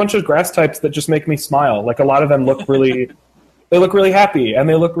then there's a bunch of grass types that just make me smile. Like, a lot of them look really, they look really happy, and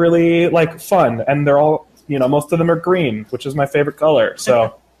they look really like fun. And they're all, most of them are green, which is my favorite color.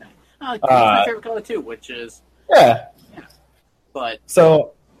 So, It's my favorite color too, which is yeah. But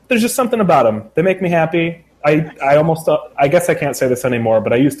So there's just something about them. They make me happy. I guess I can't say this anymore,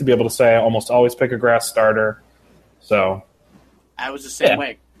 but I used to be able to say I almost always pick a grass starter. So I was the same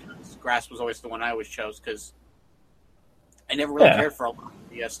way. Grass was always the one I always chose because I never really cared for a lot of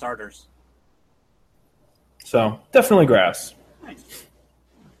the starters. So definitely grass. Nice.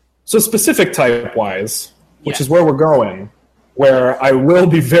 So specific type-wise, which is where we're going, where I will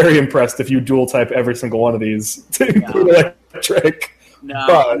be very impressed if you dual type every single one of these to include electric. No,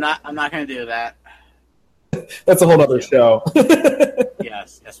 but I'm not going to do that. That's a whole other show.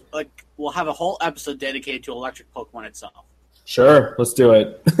 Yes. Like, we'll have a whole episode dedicated to electric Pokemon itself. Sure, let's do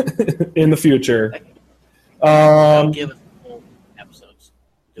it in the future. Don't give us full episodes.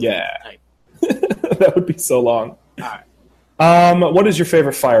 That would be so long. All right. What is your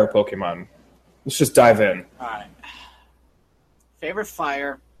favorite fire Pokemon? Let's just dive in. All right. Favorite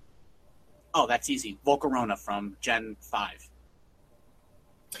fire? Oh, that's easy. Volcarona from Gen 5.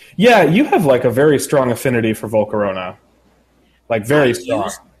 Yeah, you have like a very strong affinity for Volcarona. Like, very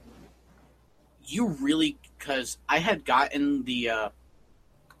strong. You really, because I had gotten the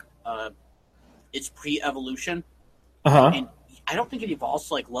its pre-evolution, and I don't think it evolves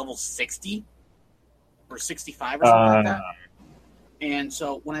to like level 60 or 65 or something like that. And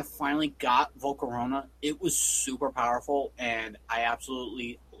so when I finally got Volcarona, it was super powerful, and I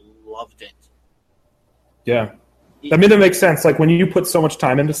absolutely loved it. Yeah. I mean, that makes sense. Like, when you put so much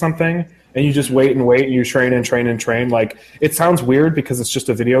time into something and you just wait and wait and you train and train and train, like, it sounds weird because it's just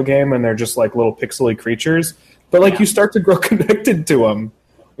a video game and they're just like little pixely creatures. But, like, you start to grow connected to them.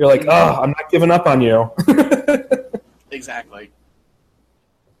 You're like, oh, I'm not giving up on you. Exactly.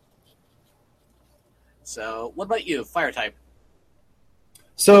 So, what about you? Fire type.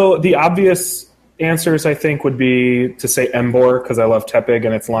 So the obvious answers, I think, would be to say Embor, because I love Tepig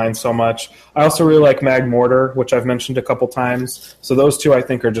and its line so much. I also really like Magmortar, which I've mentioned a couple times. So those two, I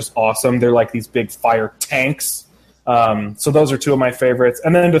think, are just awesome. They're like these big fire tanks. So those are two of my favorites.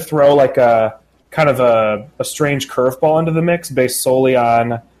 And then to throw like a kind of a strange curveball into the mix based solely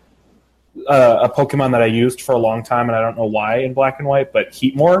on a Pokemon that I used for a long time, and I don't know why in Black and White, but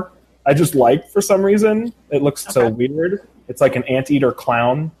Heatmor, I just like for some reason. It looks so weird. It's like an anteater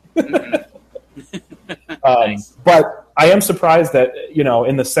clown. Nice. But I am surprised that, you know,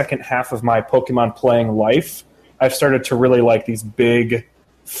 in the second half of my Pokemon playing life, I've started to really like these big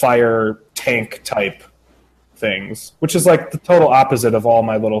fire tank type things, which is like the total opposite of all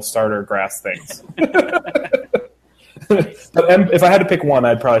my little starter grass things. But if I had to pick one,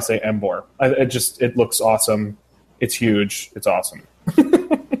 I'd probably say Embor. It looks awesome. It's huge. It's awesome.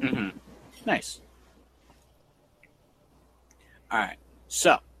 Nice. All right.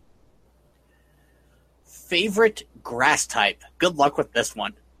 So, favorite grass type. Good luck with this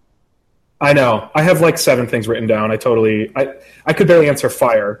one. I know. I have like 7 things written down. I could barely answer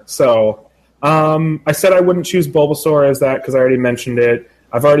fire. So I said I wouldn't choose Bulbasaur as that because I already mentioned it.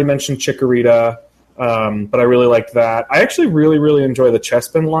 I've already mentioned Chikorita, but I really liked that. I actually really, really enjoy the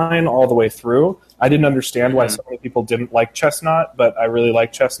Chespin line all the way through. I didn't understand why so many people didn't like Chestnut, but I really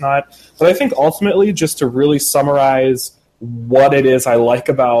like Chestnut. But I think ultimately, just to really summarize what it is I like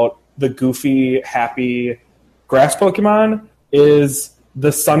about the goofy, happy grass Pokemon is the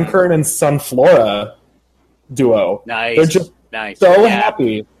Sunkern and Sunflora duo. Nice. They're just so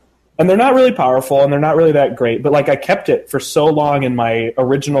happy. And they're not really powerful, and they're not really that great. But, like, I kept it for so long in my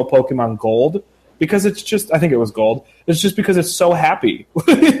original Pokemon Gold because it's just – I think it was Gold. It's just because it's so happy.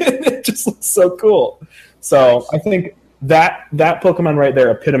 It just looks so cool. So I think that Pokemon right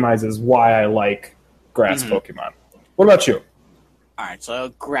there epitomizes why I like grass Pokemon. What about you? All right, so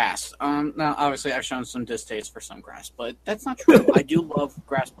grass. Now, obviously, I've shown some distaste for some grass, but that's not true. I do love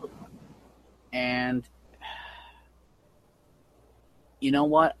grass Pokemon. And you know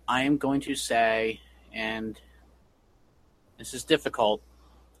what? I am going to say, and this is difficult.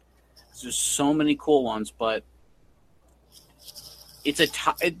 There's so many cool ones, but it's a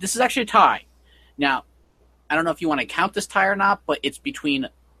tie. This is actually a tie. Now, I don't know if you want to count this tie or not, but it's between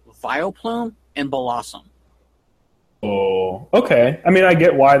Vileplume and Blossom. Oh, okay. I mean, I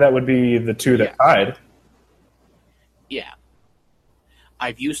get why that would be the two that tied. Yeah.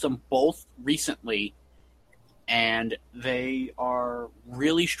 I've used them both recently, and they are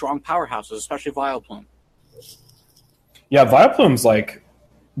really strong powerhouses, especially Vileplume. Yeah, Vileplume's like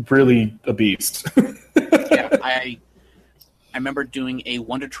really a beast. Yeah, I remember doing a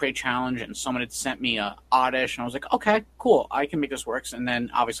Wonder Trade challenge, and someone had sent me a Oddish, and I was like, okay, cool, I can make this work. And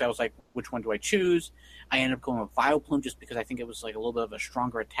then obviously I was like, which one do I choose? I ended up going with Vileplume just because I think it was like a little bit of a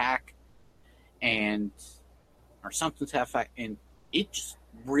stronger attack, or something to that effect, and it just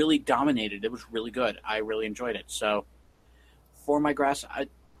really dominated. It was really good. I really enjoyed it. So for my grass,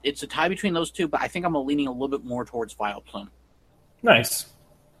 it's a tie between those two, but I think I'm leaning a little bit more towards Vileplume. Nice.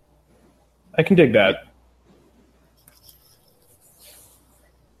 I can dig that.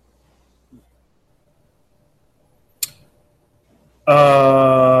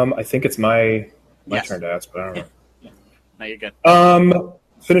 I think it's my turn to ask, but I don't know. Yeah. No, you're good.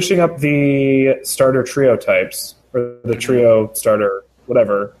 Finishing up the starter trio types, or the trio starter,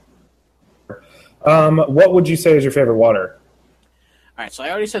 whatever. What would you say is your favorite water? All right, so I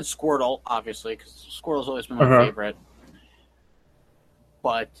already said Squirtle, obviously, because Squirtle's always been my favorite.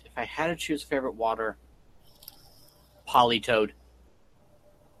 But if I had to choose a favorite water, Politoed.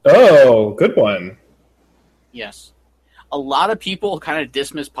 Oh, good one. Yes. A lot of people kind of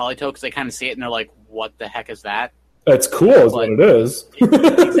dismiss Politoed because they kind of see it and they're like, what the heck is that? That's cool is what it is.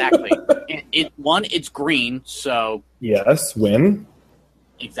 Exactly. It's green, so... Yes, win.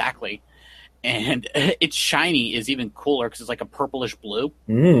 Exactly. And it's shiny is even cooler because it's like a purplish blue.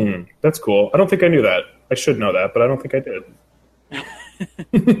 That's cool. I don't think I knew that. I should know that, but I don't think I did.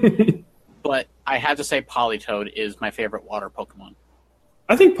 But I had to say Politoed is my favorite water Pokemon.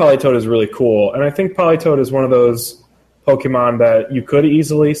 I think Politoed is really cool, and I think Politoed is one of those Pokemon that you could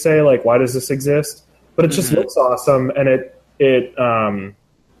easily say, like, why does this exist? But it just looks awesome, and it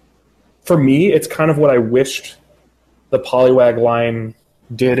for me, it's kind of what I wished the Poliwag line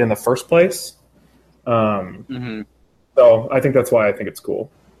did in the first place. So I think that's why I think it's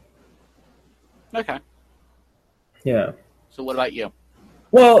cool. Okay. Yeah. So what about you?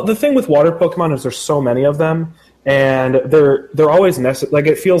 Well, the thing with water Pokemon is there's so many of them, and they're always like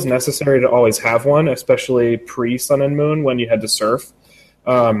it feels necessary to always have one, especially pre Sun and Moon when you had to surf.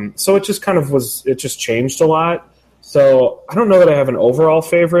 So it just it just changed a lot. So I don't know that I have an overall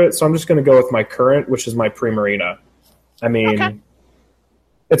favorite. So I'm just going to go with my current, which is my Primarina. I mean,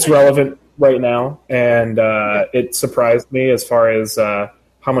 it's relevant right now, and it surprised me as far as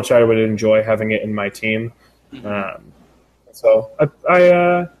how much I would enjoy having it in my team. So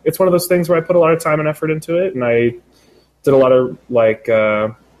I it's one of those things where I put a lot of time and effort into it, and I did a lot of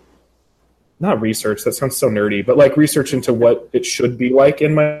not research. That sounds so nerdy, but research into what it should be like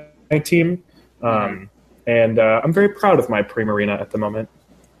in my team. And I'm very proud of my Primarina at the moment.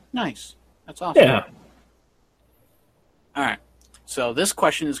 Nice. That's awesome. Yeah. All right. So this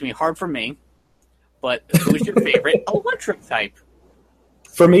question is going to be hard for me, but who is your favorite electric type?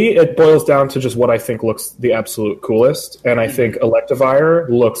 For me, it boils down to just what I think looks the absolute coolest, and I think Electivire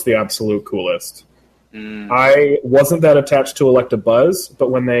looks the absolute coolest. I wasn't that attached to Electabuzz,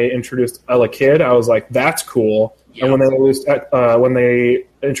 but when they introduced Elekid, I was like, that's cool. Yep. And when they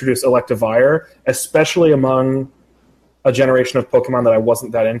introduced Electivire, especially among a generation of Pokemon that I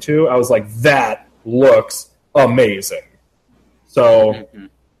wasn't that into, I was like, that looks amazing. So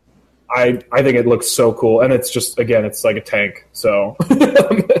I think it looks so cool, and it's just, again, it's like a tank, so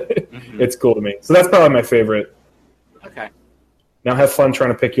it's cool to me. So that's probably my favorite. Okay. Now have fun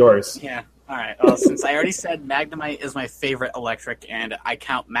trying to pick yours. Yeah. All right. Well, since I already said Magnemite is my favorite electric, and I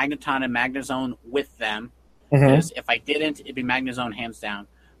count Magneton and Magnezone with them, because if I didn't, it'd be Magnezone hands down.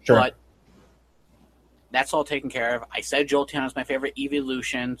 Sure. But that's all taken care of. I said Jolteon is my favorite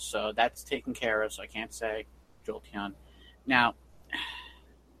evolution, so that's taken care of, so I can't say Jolteon. Now,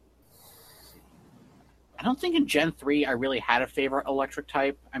 I don't think in Gen 3 I really had a favorite electric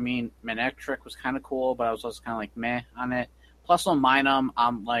type. I mean, Manectric was kind of cool, but I was also kind of like meh on it. Plus on Minun,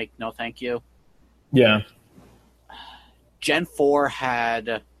 I'm like, no thank you. Yeah. Gen 4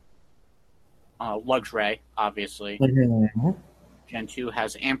 had Luxray, obviously. Gen 2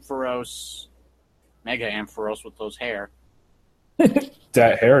 has Ampharos, Mega Ampharos with those hair.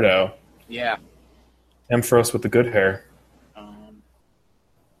 That hair, though. Yeah. Ampharos with the good hair.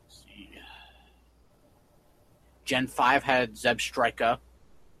 Let's see. Gen 5 had Zebstrika.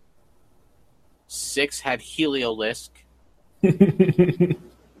 6 had Heliolisk. The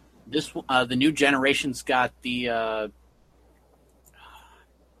new generation's got the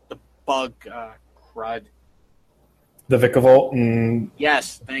bug crud. The Vikavolt.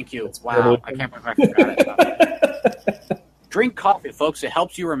 Yes, thank you. Wow, I can't believe I forgot it. Drink coffee, folks. It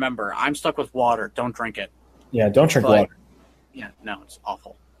helps you remember. I'm stuck with water. Don't drink it. Yeah, don't drink water. Yeah, no, it's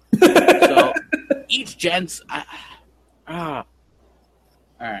awful. So each gen's. All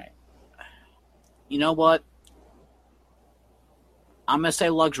right. You know what? I'm going to say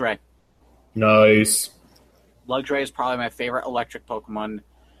Luxray. Nice. Luxray is probably my favorite electric Pokemon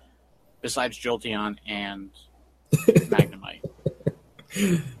besides Jolteon and Magnemite.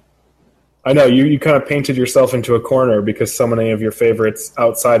 I know, you kind of painted yourself into a corner because so many of your favorites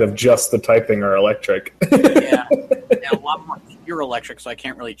outside of just the typing are electric. Yeah. A lot more pure electric, so I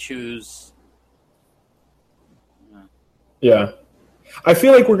can't really choose. Yeah. I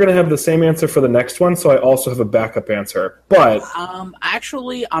feel like we're going to have the same answer for the next one, so I also have a backup answer. But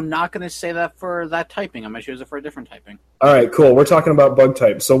actually, I'm not going to say that for that typing. I'm going to choose it for a different typing. All right, cool. We're talking about bug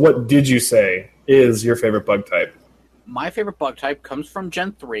type. So what did you say is your favorite bug type? My favorite bug type comes from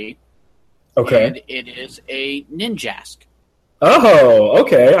Gen 3. Okay. And it is a Ninjask. Oh,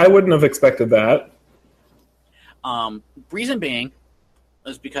 okay. I wouldn't have expected that. Reason being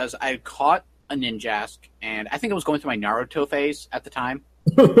is because I caught a Ninjask, and I think I was going through my Naruto phase at the time.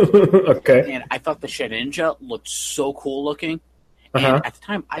 Okay. And I thought the Shedinja looked so cool looking. And at the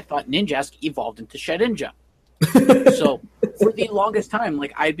time, I thought Ninjask evolved into Shedinja. So for the longest time,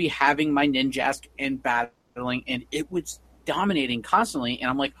 I'd be having my Ninjask and battling, and it was dominating constantly. And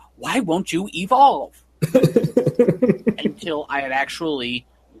I'm like, why won't you evolve? Until I had actually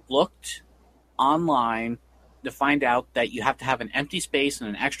looked online to find out that you have to have an empty space and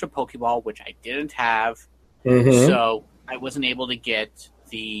an extra Pokeball, which I didn't have. So I wasn't able to get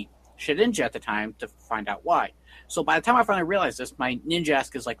the Shedinja at the time to find out why. So by the time I finally realized this, my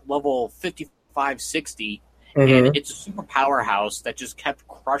Ninjask is level 55, 60, and it's a super powerhouse that just kept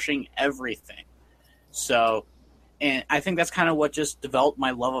crushing everything. So, and I think that's kind of what just developed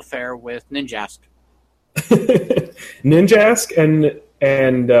my love affair with Ninjask. Ninjask and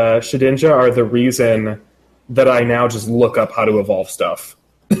Shedinja are the reason that I now just look up how to evolve stuff.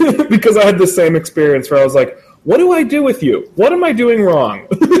 because I had the same experience where I was like, what do I do with you? What am I doing wrong?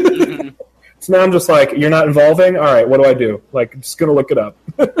 So now I'm just like, you're not evolving? All right, what do I do? Like, I'm just going to look it up.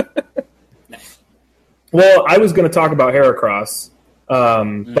 Well, I was going to talk about Heracross,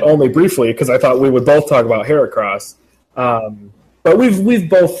 but only briefly because I thought we would both talk about Heracross. But we've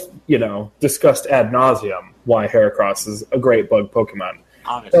both, discussed ad nauseum why Heracross is a great bug Pokemon.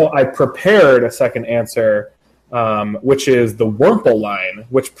 Obviously. So I prepared a second answer, which is the Wurmple line,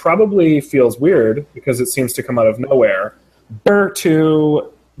 which probably feels weird because it seems to come out of nowhere.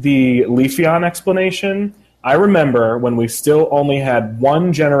 To the Leafeon explanation, I remember when we still only had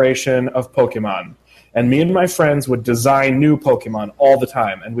one generation of Pokemon, and me and my friends would design new Pokemon all the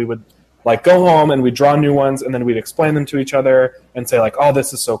time, and we would go home and we'd draw new ones, and then we'd explain them to each other and say oh,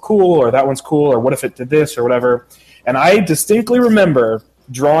 this is so cool, or that one's cool, or what if it did this, or whatever. And I distinctly remember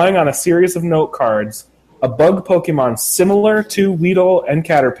drawing on a series of note cards a bug Pokemon similar to Weedle and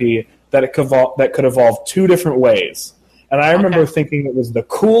Caterpie that could evolve two different ways. And I remember thinking it was the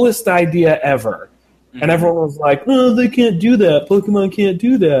coolest idea ever. Mm-hmm. And everyone was like, oh, they can't do that. Pokemon can't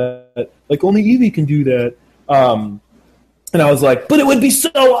do that. Only Eevee can do that. And I was like, but it would be so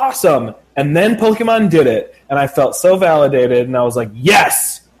awesome. And then Pokemon did it. And I felt so validated. And I was like,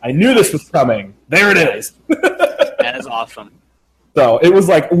 yes, I knew this was coming. There it is. That is awesome. So it was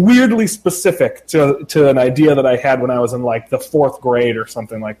weirdly specific to an idea that I had when I was in the fourth grade or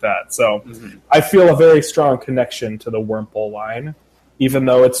something like that. So I feel a very strong connection to the Wurmple line, even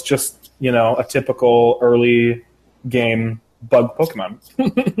though it's just, a typical early game bug Pokemon.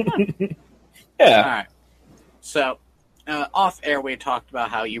 Yeah. All right. So off air, we talked about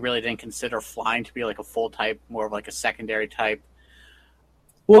how you really didn't consider flying to be a full type, more of a secondary type.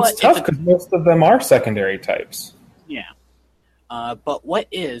 Well, it's tough because most of them are secondary types. Yeah. But what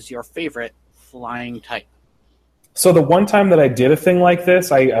is your favorite flying type? So the one time that I did a thing like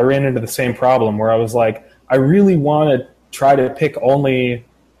this, I ran into the same problem where I was like, I really want to try to pick only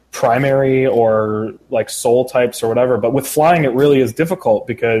primary or soul types or whatever. But with flying, it really is difficult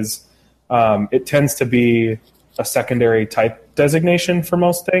because it tends to be a secondary type designation for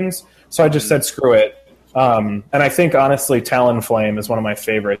most things. So I just said, screw it. And I think, honestly, Talonflame is one of my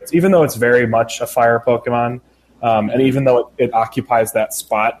favorites, even though it's very much a fire Pokemon. And even though it occupies that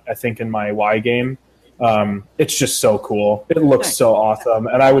spot, I think, in my Y game, it's just so cool. It looks so awesome,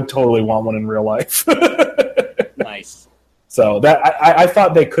 and I would totally want one in real life. Nice. So that I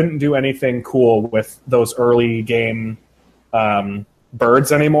thought they couldn't do anything cool with those early game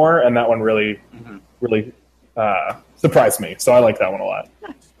birds anymore, and that one really surprised me. So I like that one a lot.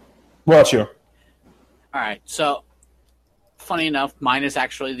 Nice. What about you? All right. So, funny enough, mine is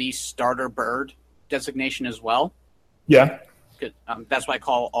actually the starter bird designation as well. Yeah. Good. That's why I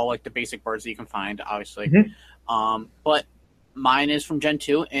call all the basic birds that you can find, obviously. Mm-hmm. But mine is from Gen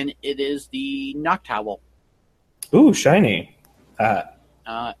 2, and it is the Noctowl. Ooh, shiny.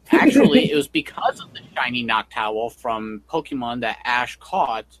 Actually, it was because of the shiny Noctowl from Pokemon that Ash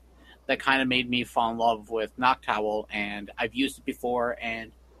caught that kind of made me fall in love with Noctowl, and I've used it before,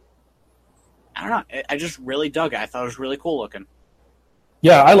 and I don't know, I just really dug it. I thought it was really cool looking.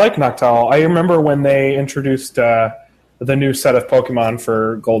 Yeah, I like Noctowl. I remember when they introduced the new set of Pokemon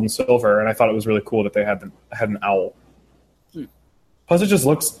for Gold and Silver, and I thought it was really cool that they had an owl. Plus, it just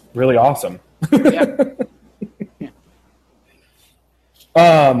looks really awesome. Yeah.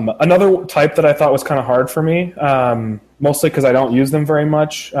 Another type that I thought was kind of hard for me, mostly because I don't use them very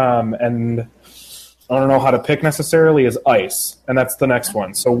much, and I don't know how to pick necessarily, is Ice, and that's the next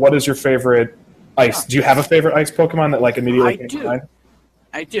one. So what is your favorite Ice? Do you have a favorite Ice Pokemon that immediately came to mind?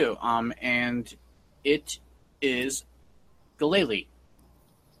 I do, and it is Glalie.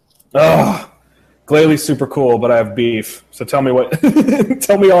 Oh, Glalie super cool, but I have beef. So tell me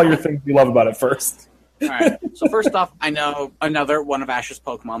tell me all your things you love about it first. All right. So first off, I know another one of Ash's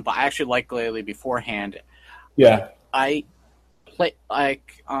Pokemon, but I actually liked Glalie beforehand. Yeah. I play I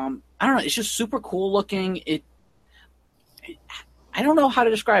don't know. It's just super cool looking. I don't know how to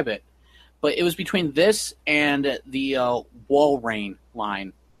describe it, but it was between this and the Walrein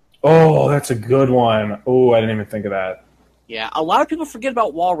line. Oh, that's a good one. Oh, I didn't even think of that. Yeah, a lot of people forget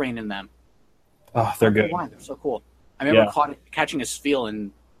about Walrein in them. Oh, they're good. Why? They're so cool. I remember catching a Spheal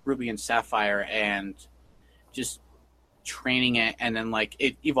in Ruby and Sapphire and just training it, and then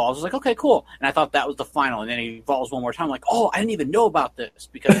it evolves. I was like, okay, cool. And I thought that was the final, and then it evolves one more time. Like, oh, I didn't even know about this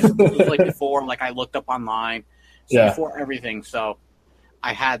because it was before. I looked up online, before everything. So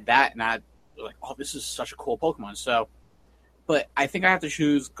I had that, and I was like, oh, this is such a cool Pokemon. So, but I think I have to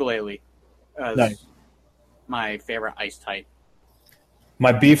choose Glalie as my favorite Ice type.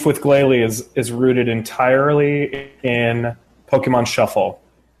 My beef with Glalie is rooted entirely in Pokemon Shuffle.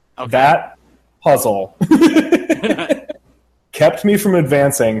 Okay. That puzzle kept me from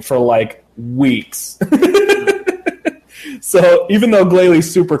advancing for like weeks. So even though Glalie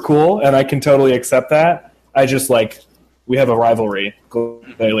super cool, and I can totally accept that, I just we have a rivalry,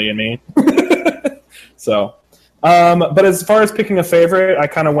 Glalie and me. So, but as far as picking a favorite, I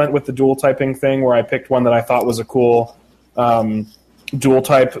kind of went with the dual typing thing, where I picked one that I thought was a cool dual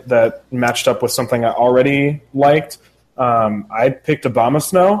type that matched up with something I already liked. I picked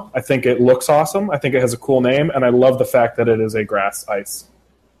Abomasnow. I think it looks awesome. I think it has a cool name, and I love the fact that it is a grass ice.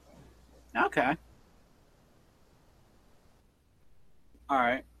 Okay. All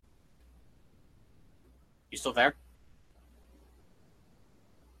right. You still there?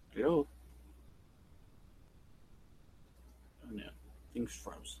 Yo. Oh no, things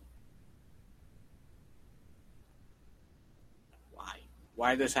froze. Why?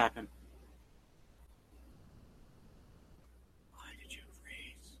 Why did this happen? Why did you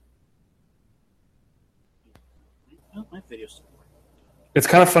freeze? Oh, my video's still It's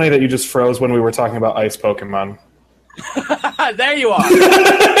kind of funny that you just froze when we were talking about ice Pokemon. working. There you are.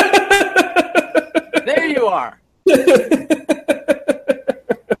 There you are.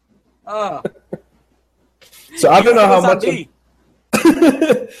 Oh. So I don't know how much. I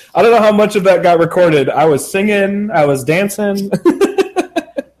don't know how much of that got recorded. I was singing. I was dancing.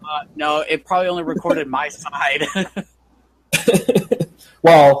 No, it probably only recorded my side.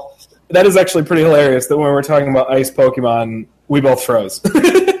 Well, that is actually pretty hilarious that when we were talking about ice Pokemon, we both froze.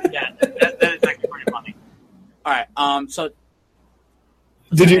 Yeah, that is actually pretty funny. All right. So,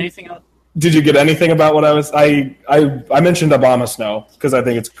 anything else? Did you get anything about what I was? I mentioned Abomasnow because I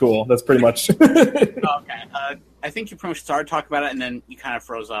think it's cool. That's pretty much. Okay. I think you pretty much started talking about it, and then you kind of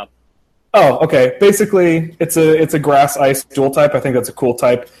froze up. Oh, okay. Basically, it's a grass ice dual type. I think that's a cool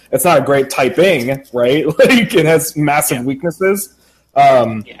type. It's not a great typing, right? Like it has massive weaknesses.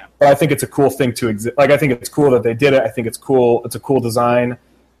 But I think it's a cool thing to exist. Like I think it's cool that they did it. I think it's cool. It's a cool design.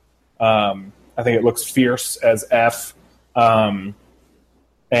 I think it looks fierce as F. And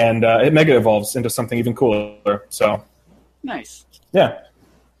it mega evolves into something even cooler. So Nice. yeah.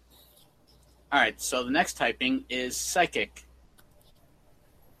 All right. So the next typing is Psychic.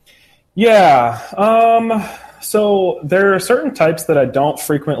 Yeah. So there are certain types that I don't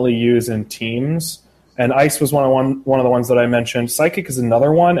frequently use in teams, and Ice was one of the ones that I mentioned. Psychic is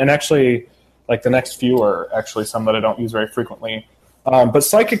another one, and actually, like the next few are actually some that I don't use very frequently. But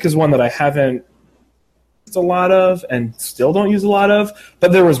Psychic is one that I haven't used a lot of, and still don't use a lot of.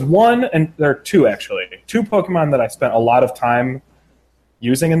 But there was one, and there are two actually, two Pokemon that I spent a lot of time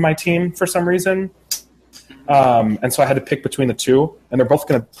using in my team for some reason. And so I had to pick between the two, and they're both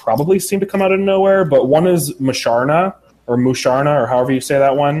going to probably seem to come out of nowhere, but one is Musharna, or however you say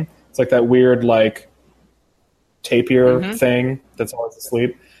that one. It's like that weird, like, tapir thing that's always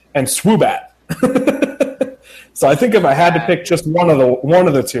asleep. And Swoobat. So I think if I had to pick just one of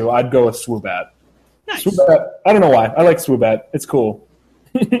the two, I'd go with Swoobat. Nice. Swoobat, I don't know why. I like Swoobat. It's cool.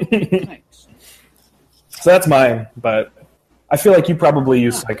 Nice. So that's mine, but I feel like you probably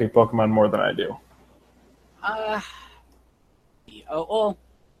use Psychic Pokemon more than I do.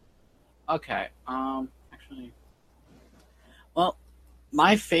 Okay. Actually, well,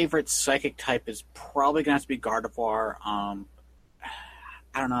 my favorite Psychic type is probably gonna have to be Gardevoir. I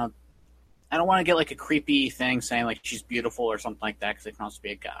don't know. I don't want to get like a creepy thing saying like she's beautiful or something like that because it can also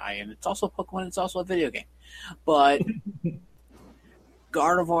be a guy, and it's also a Pokemon. It's also a video game, but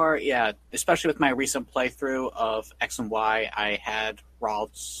Gardevoir, yeah, especially with my recent playthrough of X and Y, I had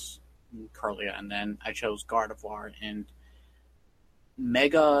Ralts, Kirlia, and then I chose Gardevoir, and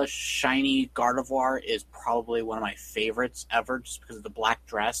Mega Shiny Gardevoir is probably one of my favorites ever just because of the black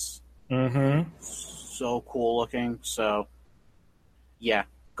dress. Mm-hmm. So cool looking. So, yeah,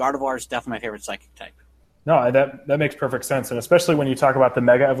 Gardevoir is definitely my favorite Psychic type. No, that makes perfect sense, and especially when you talk about the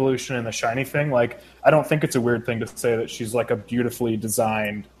Mega Evolution and the Shiny thing, like, I don't think it's a weird thing to say that she's like a beautifully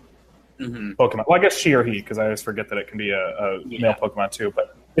designed Pokemon. Well, I guess she or he, because I always forget that it can be a male Pokemon too,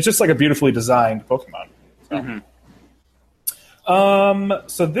 but it's just like a beautifully designed Pokemon. So.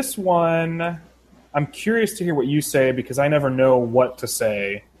 So this one, I'm curious to hear what you say because I never know what to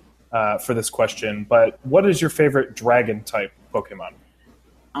say for this question. But what is your favorite Dragon type Pokemon?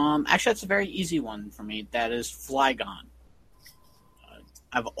 Actually, that's a very easy one for me. That is Flygon.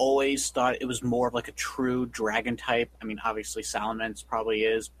 I've always thought it was more of like a true Dragon type. I mean, obviously Salamence probably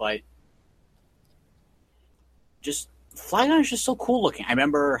is, but just Flygon is just so cool looking. I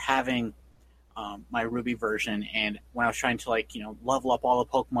remember having my Ruby version, and when I was trying to level up all the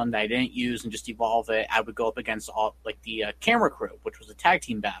Pokemon that I didn't use and just evolve it, I would go up against all like the Camera Crew, which was a tag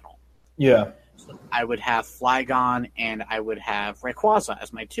team battle. Yeah. I would have Flygon and I would have Rayquaza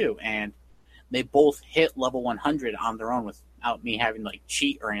as my two, and they both hit level 100 on their own without me having to like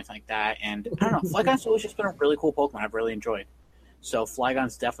cheat or anything like that. And I don't know, Flygon's always just been a really cool Pokemon I've really enjoyed. So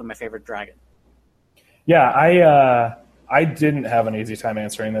Flygon's definitely my favorite dragon. Yeah, I didn't have an easy time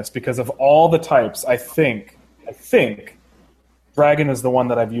answering this because of all the types. I think dragon is the one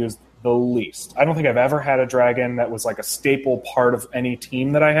that I've used the least. I don't think I've ever had a dragon that was like a staple part of any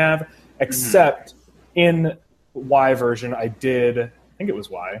team that I have, except in Y version I did. I think it was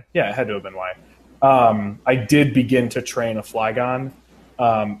Y. Yeah, it had to have been Y. I did begin to train a Flygon,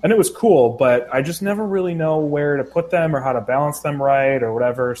 and it was cool, but I just never really know where to put them or how to balance them right or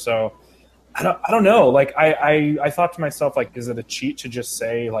whatever. So I don't know. Like I thought to myself, like, is it a cheat to just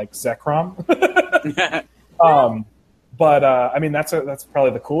say like Zekrom? But I mean that's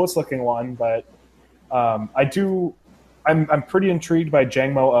probably the coolest looking one. But I'm pretty intrigued by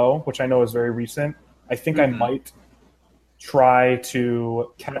Jangmo-O, which I know is very recent. I think I might try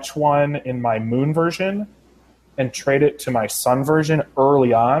to catch one in my Moon version and trade it to my Sun version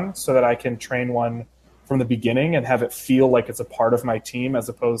early on so that I can train one from the beginning and have it feel like it's a part of my team as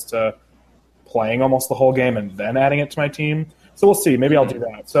opposed to playing almost the whole game and then adding it to my team. So we'll see. Maybe I'll do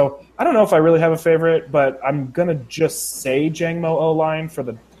that. So I don't know if I really have a favorite, but I'm going to just say Jangmo-O line for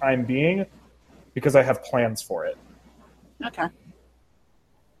the time being because I have plans for it. Okay.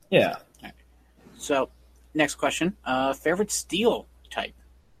 Yeah. Right. So, next question. Favorite steel type?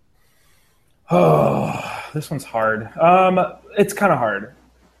 Oh, this one's hard. It's kind of hard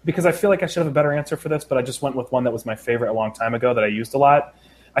because I feel like I should have a better answer for this, but I just went with one that was my favorite a long time ago that I used a lot.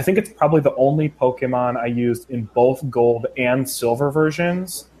 I think it's probably the only Pokemon I used in both Gold and Silver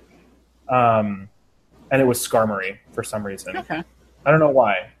versions, and it was Skarmory for some reason. Okay. I don't know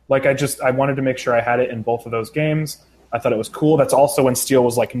why. Like I wanted to make sure I had it in both of those games. I thought it was cool. That's also when Steel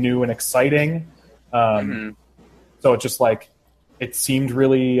was like new and exciting. So it just like it seemed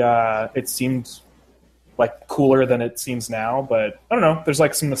really like cooler than it seems now. But I don't know. There's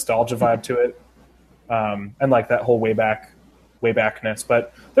like some nostalgia vibe to it, and like that whole way backness.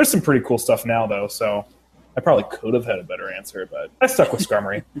 But there's some pretty cool stuff now though. So I probably could have had a better answer, but I stuck with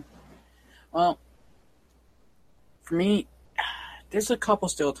Skarmory. Well, for me, there's a couple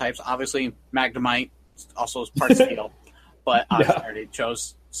steel types. Obviously, Magnemite also is part steel, but I already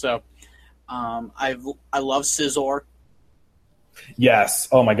chose. So I love Scizor. Yes.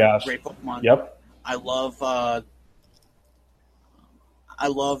 Oh my gosh. Great Pokemon. Yep. I love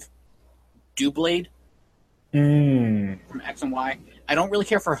Doublade from X and Y. I don't really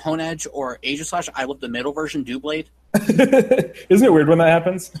care for Honedge or Aegislash. I love the middle version, Doublade. Isn't it weird when that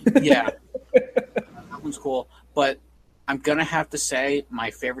happens? Yeah. That one's cool. But I'm going to have to say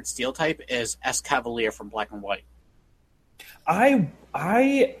my favorite steel type is Escavalier from Black and White. I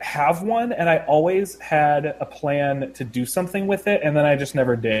have one, and I always had a plan to do something with it, and then I just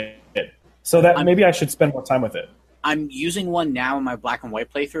never did. So that maybe I should spend more time with it. I'm using one now in my Black and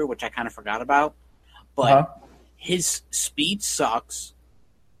White playthrough, which I kind of forgot about. But his speed sucks.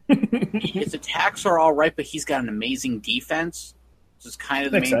 His attacks are all right, but he's got an amazing defense. This is kind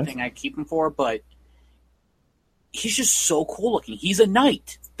of the main thing I keep him for. But he's just so cool looking. He's a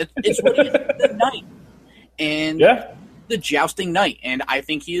knight. It's what he is. He's a knight. And the jousting knight. And I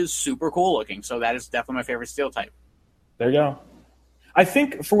think he is super cool looking. So that is definitely my favorite steel type. There you go. I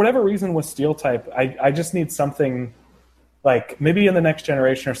think for whatever reason with steel type, I just need something like maybe in the next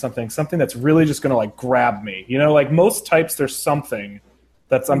generation or something that's really just going to like grab me. You know, like most types, there's something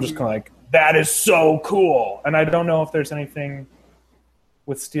that's I'm just kind of like, that is so cool. And I don't know if there's anything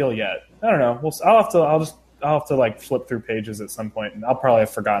with steel yet. I don't know. I'll have to like flip through pages at some point, and I'll probably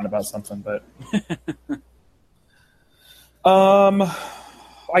have forgotten about something. But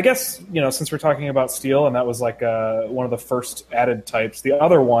I guess, you know, since we're talking about steel, and that was like one of the first added types. The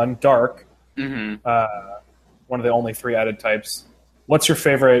other one, dark, one of the only 3 added types. What's your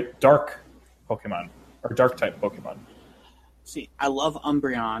favorite dark Pokemon or dark type Pokemon? See, I love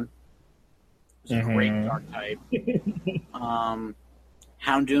Umbreon. It's a great dark type.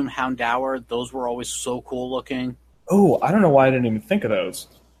 Houndoom, Houndour, those were always so cool looking. Oh, I don't know why I didn't even think of those.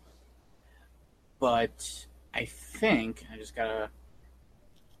 But I think I just gotta.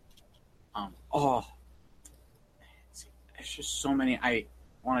 There's just so many I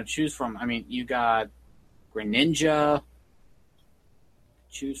want to choose from. I mean, you got Greninja.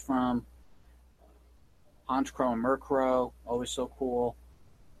 Choose from. Honchkrow and Murkrow, always so cool.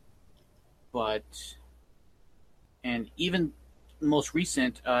 But, and even most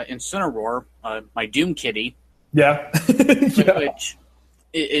recent, Incineroar, my Doom Kitty. Yeah. Which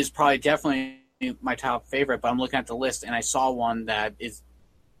is probably definitely my top favorite, but I'm looking at the list and I saw one that is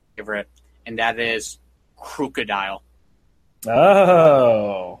favorite, and that is Crocodile.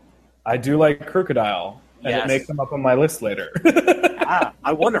 Oh, I do like Crocodile, and Yes. it may come up on my list later.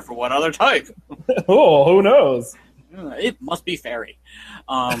 I wonder for what other type. Oh, who knows? It must be fairy.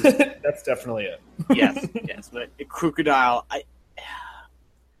 That's definitely it. yes, but Crocodile,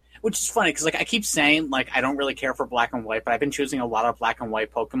 which is funny because like I keep saying like I don't really care for black and white, but I've been choosing a lot of black and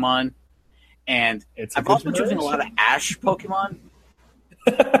white Pokemon, and It's a I've good also been choosing a lot of Ash Pokemon.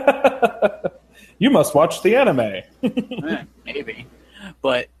 You must watch the anime. Maybe,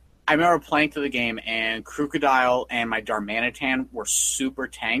 but I remember playing through the game, and Crocodile and my Darmanitan were super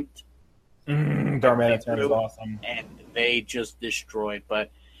tanked, Darmanitan is awesome. and they just destroyed.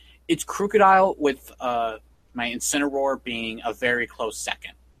 But it's Crocodile with my Incineroar being a very close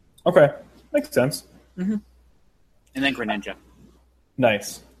second, Okay, makes sense. and then Greninja.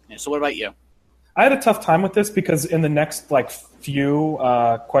 Nice. Yeah, so what about you? I had a tough time with this because in the next few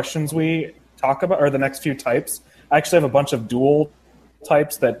questions we talk about, or the next few types, I actually have a bunch of dual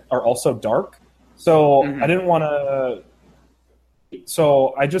types that are also dark. So I didn't want to.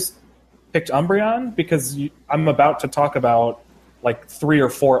 So I just picked Umbreon because I'm about to talk about like 3 or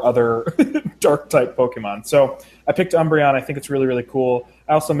 4 other dark type Pokemon. So I picked Umbreon. I think it's really, really cool.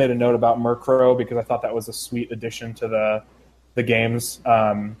 I also made a note about Murkrow because I thought that was a sweet addition to the games.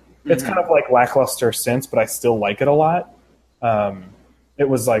 It's kind of like lackluster since, but I still like it a lot. It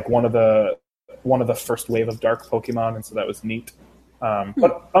was like one of the first wave of dark Pokemon, and so that was neat.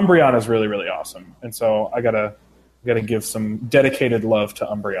 But Umbreon is really, really awesome, and so I gotta give some dedicated love to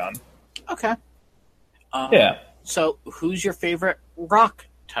Umbreon. Okay. Yeah. So, who's your favorite rock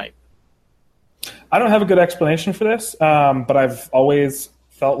type? I don't have a good explanation for this, but I've always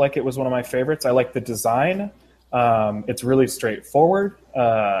felt like it was one of my favorites. I like the design. It's really straightforward,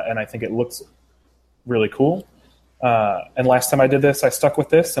 and I think it looks really cool. And last time I did this, I stuck with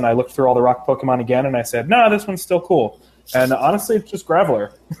this, and I looked through all the rock Pokemon again, and I said, "No, this one's still cool." And honestly, it's just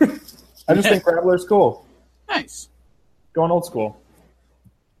Graveler. I just think Graveler's cool. Nice. Going old school.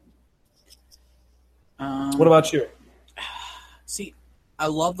 What about you? See, I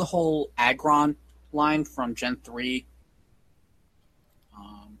love the whole Aggron line from Gen 3.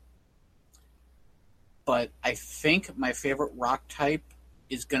 But I think my favorite rock type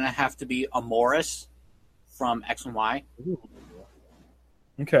is going to have to be Amoris from X and Y.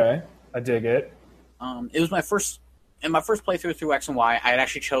 Okay, I dig it. It was my first playthrough through X and Y. I had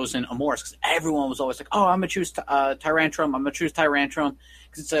actually chosen Amoris because everyone was always like, "Oh, I'm gonna choose Tyrantrum. I'm gonna choose Tyrantrum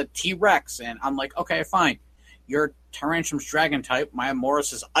because it's a T-Rex." And I'm like, "Okay, fine. Your Tyrantrum's Dragon type. My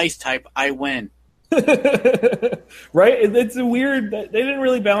Amoris is Ice type. I win." Right? It's a weird. They didn't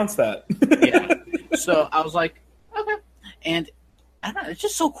really balance that. Yeah. So I was like, okay. And I don't know, it's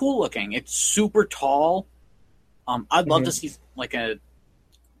just so cool looking. It's super tall. I'd love to see like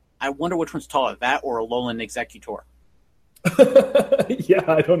I wonder which one's taller, that or a Alolan Executor. Yeah,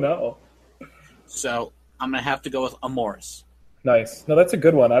 I don't know. So I'm gonna have to go with Amoris. Nice. No, that's a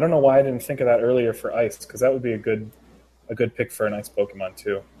good one. I don't know why I didn't think of that earlier for Ice, because that would be a good pick for an Ice Pokemon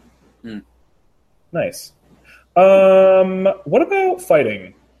too. Nice. What about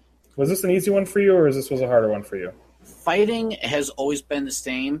fighting? Was this an easy one for you, or was a harder one for you? Fighting has always been the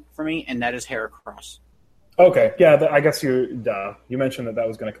same for me, and that is Heracross. Okay, yeah, I guess you mentioned that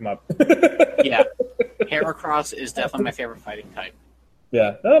was going to come up. Yeah, Heracross is definitely my favorite fighting type.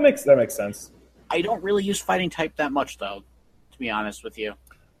 Yeah, that makes sense. I don't really use fighting type that much, though, to be honest with you.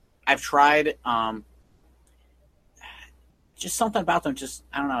 I've tried, just something about them, just,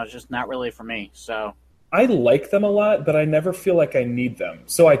 I don't know, it's just not really for me, so... I like them a lot, but I never feel like I need them.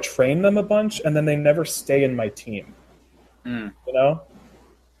 So I train them a bunch, and then they never stay in my team. You know?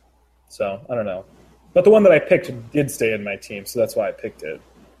 So, I don't know. But the one that I picked did stay in my team, so that's why I picked it.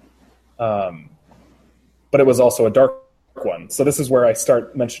 But it was also a dark one. So this is where I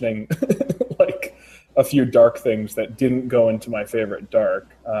start mentioning like a few dark things that didn't go into my favorite dark.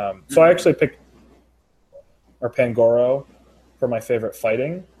 So I actually picked Pangoro for my favorite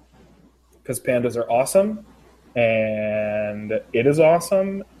fighting, because pandas are awesome, and it is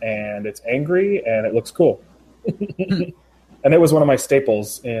awesome, and it's angry, and it looks cool. And it was one of my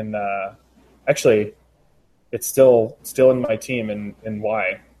staples in actually it's still in my team in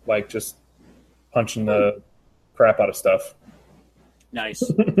Y, like just punching the crap out of stuff. Nice.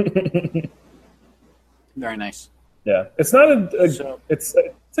 Very nice. Yeah, it's not it's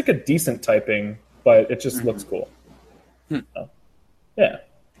like a decent typing, but it just looks cool. So, yeah.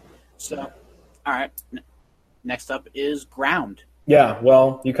 So, all right. Next up is ground. Yeah,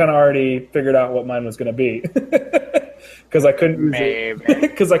 well, you kind of already figured out what mine was going to be, because I couldn't use it.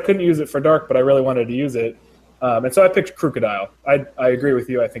 Because I couldn't use it for dark, but I really wanted to use it, and so I picked Crocodile. I agree with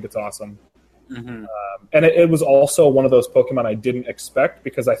you. I think it's awesome. Mm-hmm. And it was also one of those Pokemon I didn't expect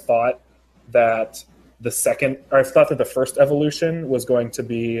because I thought that the first evolution was going to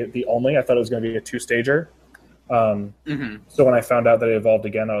be the only. I thought it was going to be a 2-stager. So when I found out that it evolved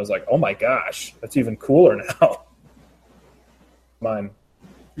again, I was like, oh my gosh, that's even cooler now. Mine.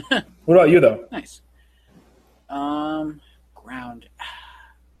 What about you, though? Nice. Ground.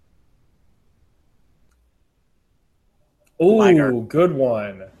 Ooh, Gligar. good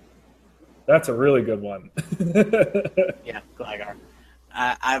one. That's a really good one. Yeah, Gligar.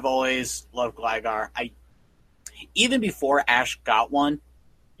 I've always loved Gligar. Even before Ash got one,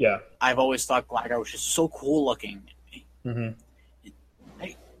 Yeah. I've always thought Gligar was just so cool looking. Mm-hmm.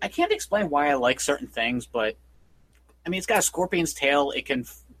 I can't explain why I like certain things, but I mean, it's got a scorpion's tail. It can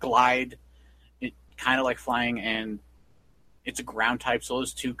glide, it kind of like flying, and it's a ground type. So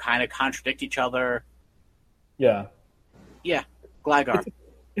those two kind of contradict each other. Yeah. Yeah, Gligar.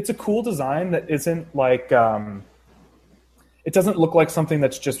 It's a cool design that isn't like it doesn't look like something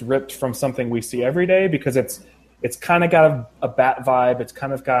that's just ripped from something we see every day because it's kind of got a bat vibe. It's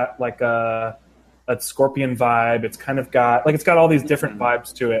kind of got like a scorpion vibe. It's kind of got it's got all these different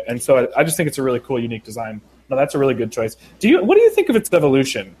vibes to it, and so I just think it's a really cool, unique design. No, that's a really good choice. What do you think of its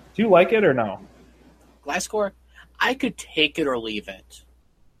evolution? Do you like it or no? Gliscor, I could take it or leave it.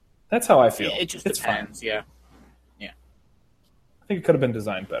 That's how I feel. It just it's depends. fine. Yeah. I think it could have been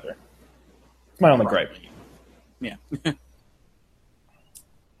designed better. It's my only gripe. Yeah.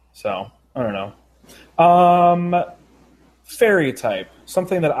 So I don't know. Fairy type,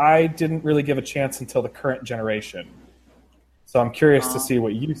 something that I didn't really give a chance until the current generation. So I'm curious to see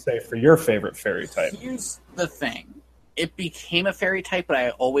what you say for your favorite fairy type. Here's the thing. It became a fairy type, but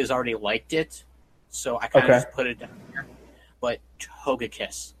I always already liked it. So I kind of just put it down here. But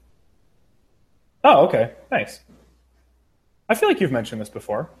Togekiss. Oh, okay. Nice. I feel like you've mentioned this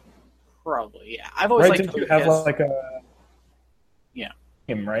before. Probably, yeah. I've always liked Didn't Togekiss. you have like a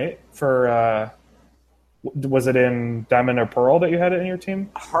team, right? For was it in Diamond or Pearl that you had it in your team?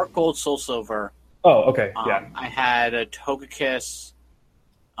 Heart Gold, Soul Silver. Oh, okay. Yeah. I had a Togekiss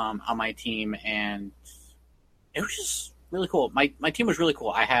on my team, and it was just really cool. My team was really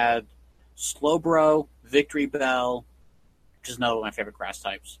cool. I had Slowbro, Victory Bell, which is another one of my favorite grass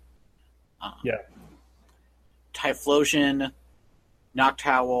types. Typhlosion,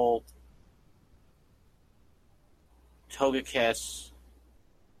 Noctowl, Togekiss,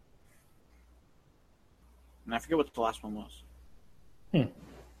 and I forget what the last one was.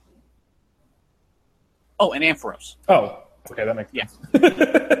 Oh, and Ampharos. Oh, okay, that makes sense.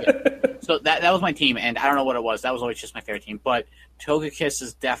 Yeah. So that was my team, and I don't know what it was. That was always just my favorite team. But Togekiss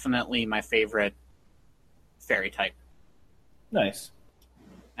is definitely my favorite fairy type. Nice.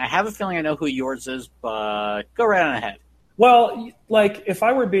 I have a feeling I know who yours is, but go right on ahead. Well, like if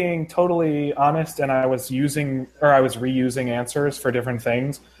I were being totally honest and I was reusing answers for different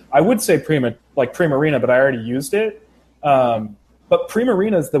things, I would say Primarina, but I already used it. But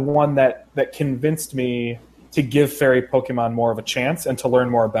Primarina is the one that convinced me to give fairy Pokemon more of a chance and to learn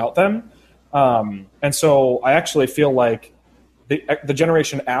more about them. And so I actually feel like the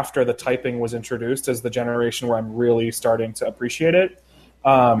generation after the typing was introduced is the generation where I'm really starting to appreciate it.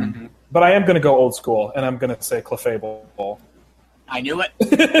 But I am going to go old school, and I'm going to say Clefable. I knew it.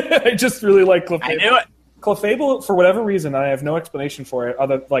 I just really like Clefable. I knew it. Clefable, for whatever reason, I have no explanation for it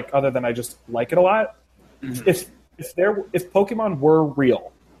other than I just like it a lot. If Pokemon were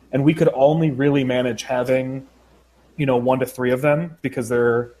real, and we could only really manage having, 1 to 3 of them because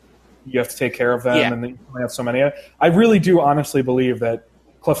you have to take care of them, and you only have so many. I really do honestly believe that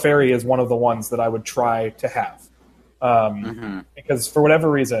Clefairy is one of the ones that I would try to have. Because for whatever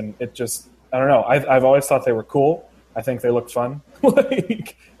reason, it just, I don't know. I've always thought they were cool. I think they look fun.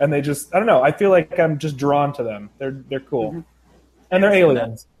 And they just, I don't know. I feel like I'm just drawn to them. They're cool. And they're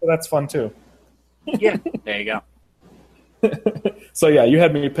aliens. So that's fun too. Yeah, there you go. So yeah, you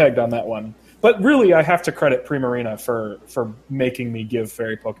had me pegged on that one. But really, I have to credit Primarina for making me give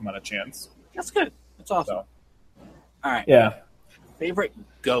fairy Pokemon a chance. That's good. That's awesome. So, all right. Yeah. Favorite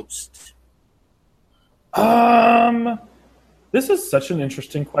ghost? This is such an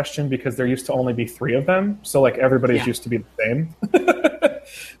interesting question because there used to only be 3 of them. So like everybody's used to be the same.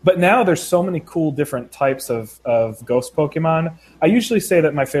 But now there's so many cool different types of ghost Pokemon. I usually say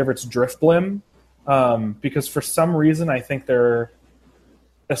that my favorite's Drifblim because for some reason I think they're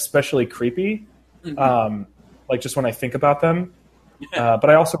especially creepy. Like just when I think about them. But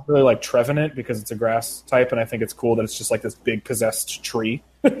I also really like Trevenant because it's a grass type and I think it's cool that it's just like this big possessed tree.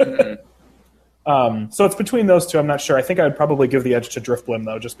 So it's between those two. I'm not sure. I think I would probably give the edge to Drifblim,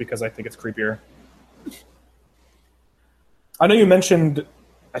 though, just because I think it's creepier. I know you mentioned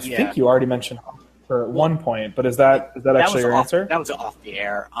I think you already mentioned Haunter at one point, but is that actually your answer? That was off the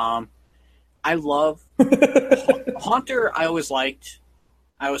air. I love Haunter. I always liked.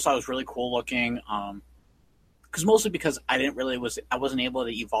 I always thought it was really cool looking. Mostly because I wasn't able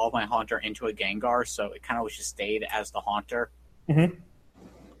to evolve my Haunter into a Gengar, so it kind of just stayed as the Haunter. Mm-hmm.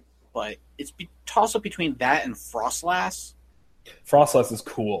 But it's toss up between that and Frostlass. Frostlass is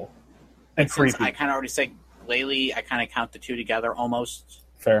cool and creepy. I kind of already said Glalie. I kind of count the two together almost.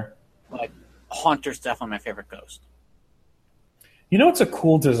 Fair. But Haunter's definitely my favorite ghost. You know what's a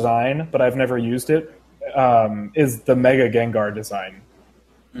cool design, but I've never used it, is the Mega Gengar design.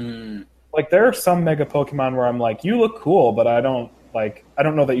 Like, there are some Mega Pokemon where I'm like, you look cool, but I don't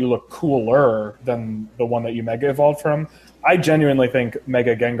know that you look cooler than the one that you Mega Evolved from. I genuinely think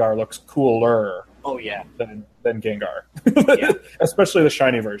Mega Gengar looks cooler. Oh, yeah. Than Gengar. Yeah. Especially the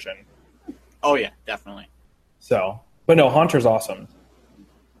shiny version. Oh, yeah, definitely. So, but no, Haunter's awesome.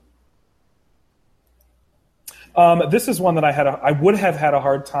 This is one that I would have had a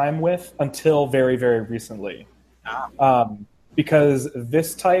hard time with until very, very recently. Because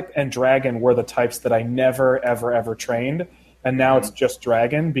this type and Dragon were the types that I never, ever, ever trained. And now it's just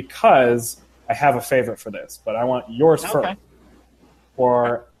Dragon because I have a favorite for this. But I want yours first.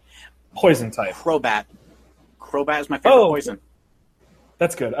 For Poison type. Crobat. Crobat is my favorite poison.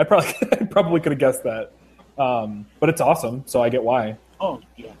 That's good. I probably could have guessed that. But it's awesome, so I get why. Oh,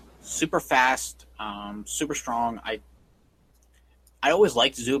 yeah. Super fast, super strong. I always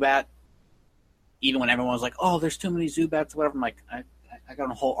liked Zubat. Even when everyone was like, "Oh, there's too many Zubats," whatever. I'm like, I got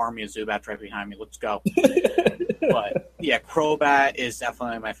a whole army of Zubats right behind me. Let's go. But yeah, Crobat is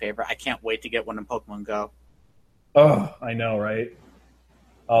definitely my favorite. I can't wait to get one in Pokemon Go. Oh, I know, right?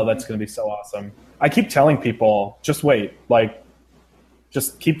 Oh, that's going to be so awesome. I keep telling people, just wait. Like,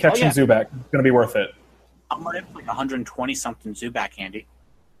 just keep catching Zubat. It's going to be worth it. I'm already like 120-something Zubat candy.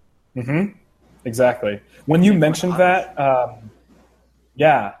 Mm-hmm. Exactly. When you mentioned that, I've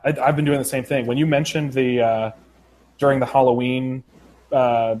been doing the same thing. When you mentioned during the Halloween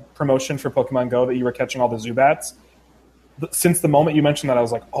promotion for Pokemon Go that you were catching all the Zubats, since the moment you mentioned that, I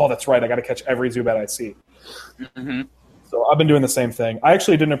was like, oh, that's right. I got to catch every Zubat I see. Mm-hmm. So I've been doing the same thing. I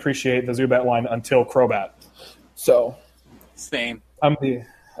actually didn't appreciate the Zubat line until Crobat. So same.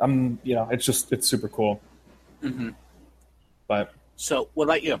 It's super cool. Mm-hmm. But so, what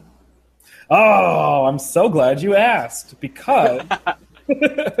about you? Oh, I'm so glad you asked because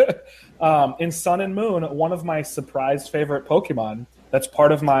in Sun and Moon, one of my surprise favorite Pokemon. That's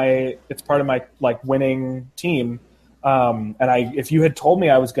part of my like winning team. If you had told me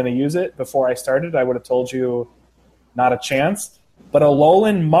I was going to use it before I started, I would have told you not a chance. But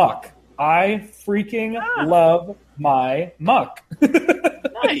Alolan Muck, I freaking love my Muck.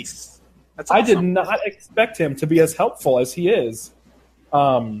 Nice. That's awesome. I did not expect him to be as helpful as he is.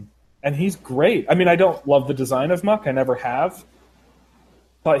 And he's great. I mean, I don't love the design of Muck. I never have.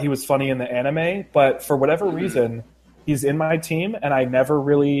 Thought he was funny in the anime, but for whatever reason, he's in my team, and I never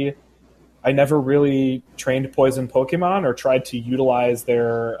really trained poison Pokemon or tried to utilize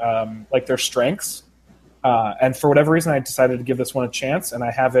their strengths. And for whatever reason, I decided to give this one a chance, and I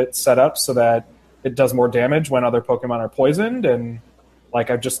have it set up so that it does more damage when other Pokemon are poisoned, and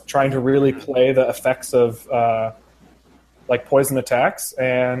I'm just trying to really play the effects of poison attacks,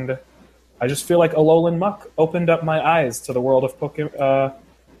 and I just feel like Alolan Muck opened up my eyes to the world of poison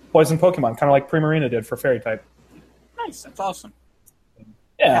Pokemon, kind of like Primarina did for Fairy type. Nice, that's awesome.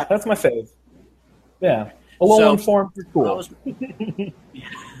 Yeah, that's my fave. Yeah, Alolan form is cool.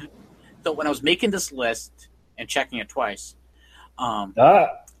 So when I was making this list and checking it twice,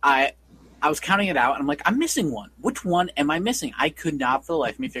 I was counting it out, and I'm like, I'm missing one. Which one am I missing? I could not for the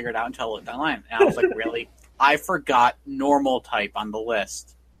life of me figure it out until I looked online. And I was like, really? I forgot normal type on the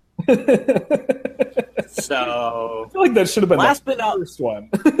list. So I feel like that should have been the first one.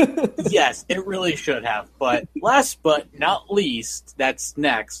 Yes, it really should have. But last but not least, that's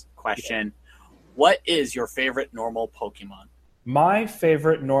next question. What is your favorite normal Pokemon? My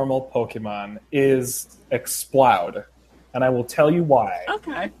favorite normal Pokemon is Exploud, and I will tell you why.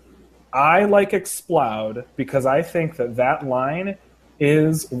 Okay. I like Exploud because I think that line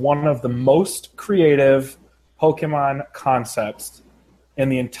is one of the most creative Pokemon concepts in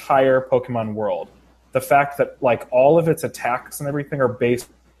the entire Pokemon world. The fact that all of its attacks and everything are based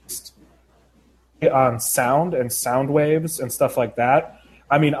on sound and sound waves and stuff like that.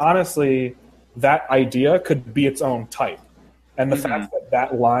 I mean, honestly, that idea could be its own type. And the fact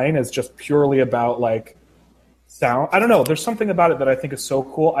that line is just purely about sound. I don't know. There's something about it that I think is so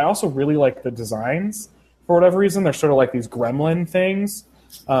cool. I also really like the designs for whatever reason. They're sort of like these gremlin things.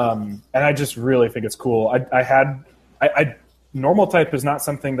 And I just really think it's cool. normal type is not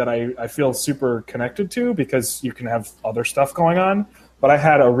something that I feel super connected to because you can have other stuff going on. But I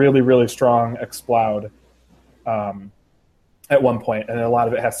had a really, really strong Exploud at one point, and a lot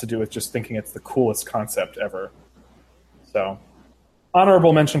of it has to do with just thinking it's the coolest concept ever. So,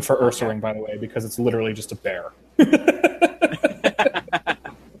 honorable mention for Ursaring, by the way, because it's literally just a bear.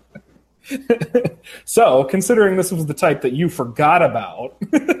 So, considering this was the type that you forgot about,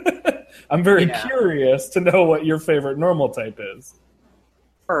 I'm very curious to know what your favorite normal type is.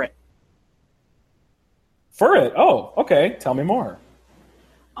 Furret. Furret? Oh, okay. Tell me more.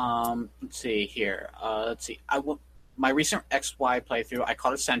 Let's see here. Let's see. My recent XY playthrough, I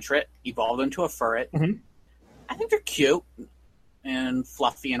caught a Sentret, evolved into a Furret. Mm-hmm. I think they're cute and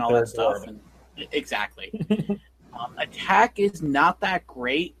fluffy and all that stuff. And, exactly. Attack is not that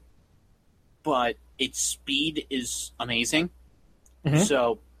great, but its speed is amazing. Mm-hmm.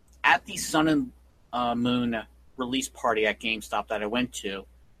 So, at the Sun and Moon release party at GameStop that I went to,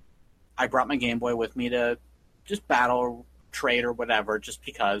 I brought my Game Boy with me to just battle, trade, or whatever, just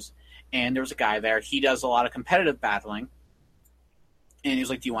because. And there was a guy there. He does a lot of competitive battling. And he was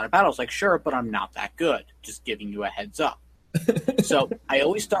like, do you want to battle? I was like, sure, but I'm not that good. Just giving you a heads up. So I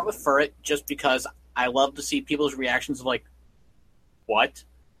always start with Furret just because I love to see people's reactions of like, what?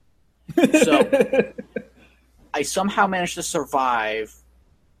 So I somehow managed to survive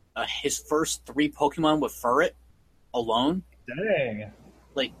his first 3 Pokemon with Furret alone. Dang.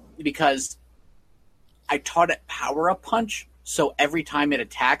 Like, because I taught it Power-Up Punch, so every time it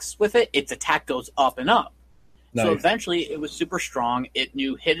attacks with it, its attack goes up and up. Nice. So eventually it was super strong. It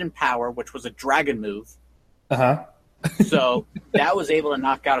knew Hidden Power, which was a dragon move. Uh-huh. So that was able to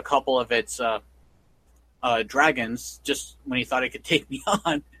knock out a couple of its dragons just when he thought it could take me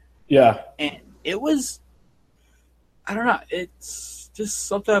on. Yeah. And it was, I don't know, it's just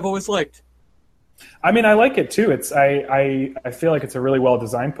something I've always liked. I mean, I like it too. I feel like it's a really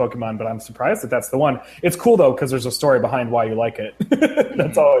well-designed Pokemon, but I'm surprised that that's the one. It's cool, though, because there's a story behind why you like it.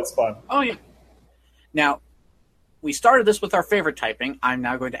 That's always fun. Oh, yeah. Now, we started this with our favorite typing. I'm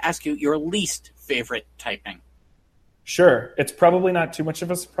now going to ask you your least favorite typing. Sure. It's probably not too much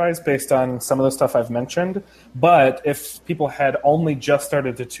of a surprise based on some of the stuff I've mentioned, but if people had only just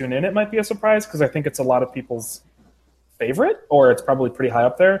started to tune in, it might be a surprise, because I think it's a lot of people's favorite, or it's probably pretty high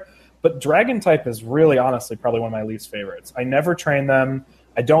up there. But Dragon type is really, honestly, probably one of my least favorites. I never train them.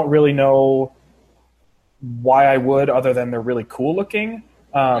 I don't really know why I would, other than they're really cool looking.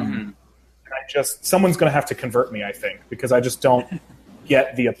 Someone's going to have to convert me, I think, because I just don't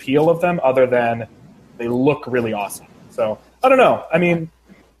get the appeal of them, other than they look really awesome. So I don't know. I mean,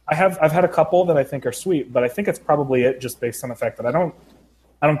 I've had a couple that I think are sweet, but I think it's probably it, just based on the fact that I don't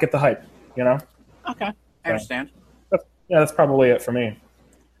get the hype. You know? Okay, I understand. That's probably it for me.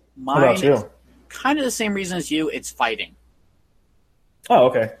 Mine What about you? Is kind of the same reason as you. It's fighting. Oh,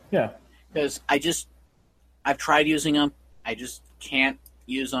 okay. Yeah. Because I've tried using them. I just can't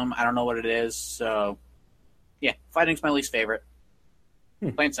use them. I don't know what it is. So, yeah, fighting's my least favorite.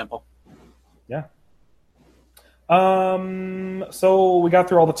 Plain and simple. Yeah. So we got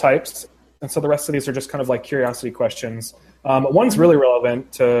through all the types, and so the rest of these are just kind of like curiosity questions. One's really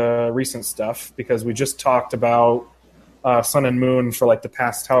relevant to recent stuff, because we just talked about Sun and Moon for like the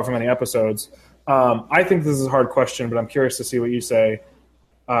past however many episodes. I think this is a hard question, but I'm curious to see what you say.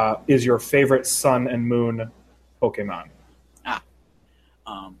 Is your favorite Sun and Moon Pokemon?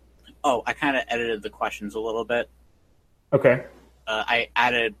 I kind of edited the questions a little bit. Okay. I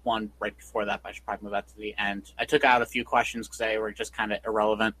added one right before that, but I should probably move that to the end. I took out a few questions because they were just kind of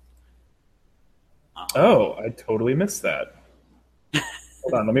irrelevant. I totally missed that.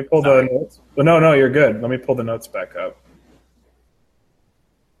 Hold on, let me pull the notes. Well, no, you're good. Let me pull the notes back up.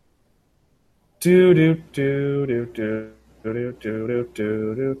 Do do do do do do do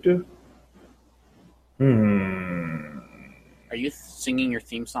do do do. Are you singing your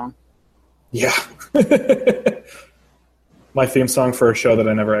theme song? Yeah. My theme song for a show that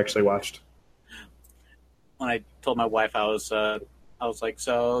I never actually watched. When I told my wife, I was like,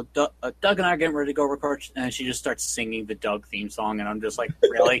 so Doug and I are getting ready to go record, and she just starts singing the Doug theme song, and I'm just like,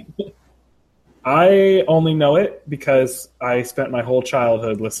 really? I only know it because I spent my whole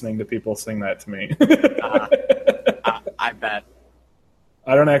childhood listening to people sing that to me. I bet.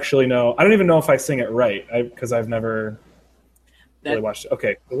 I don't actually know. I don't even know if I sing it right, because I've never really watched it.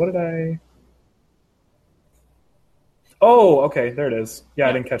 Okay, so what did I... Oh, okay, there it is. Yeah,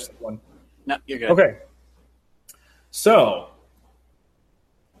 I didn't catch that one. No, you're good. Okay. So,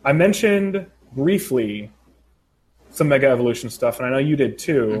 I mentioned briefly some Mega Evolution stuff, and I know you did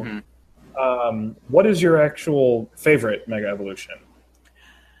too. Mm-hmm. What is your actual favorite Mega Evolution?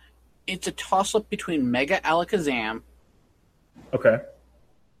 It's a toss-up between Mega Alakazam Okay.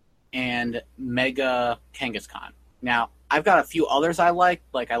 and Mega Kangaskhan. Now, I've got a few others I like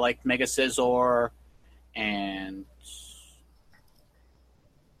I like Mega Scizor and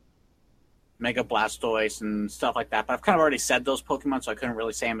Mega Blastoise and stuff like that, but I've kind of already said those Pokemon, so I couldn't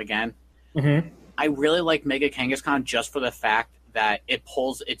really say them again. Mm-hmm. I really like Mega Kangaskhan just for the fact that it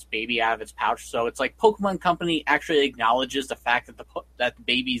pulls its baby out of its pouch, so it's like Pokemon Company actually acknowledges the fact that the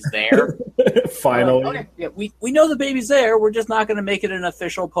baby's there. Finally. Okay, yeah, we know the baby's there, we're just not going to make it an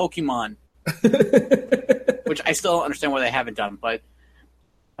official Pokemon. Which I still don't understand why they haven't done, but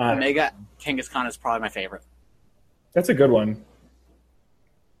Mega Kangaskhan is probably my favorite. That's a good one.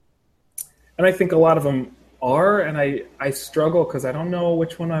 And I think a lot of them are, and I struggle because I don't know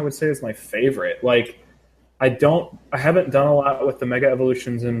which one I would say is my favorite. Like, I haven't done a lot with the Mega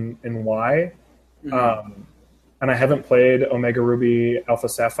Evolutions in Y, and I haven't played Omega Ruby Alpha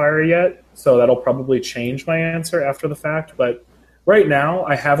Sapphire yet, so that'll probably change my answer after the fact. But right now,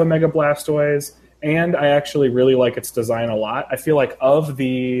 I have a Mega Blastoise, and I actually really like its design a lot. I feel like of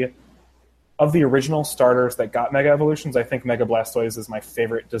the original starters that got Mega Evolutions, I think Mega Blastoise is my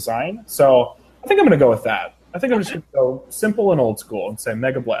favorite design. So I think I'm going to go with that. I think I'm just going to go simple and old school and say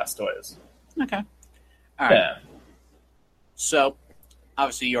Mega Blastoise. Okay. All right. Yeah. So,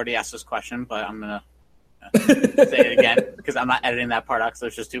 obviously, you already asked this question, but I'm going to say it again because I'm not editing that part out because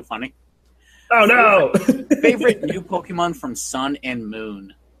it's just too funny. Oh, no! Favorite new Pokemon from Sun and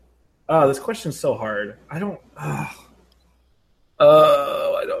Moon? Oh, this question's so hard. I don't know.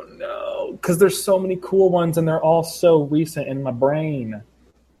 Because there's so many cool ones, and they're all so recent in my brain.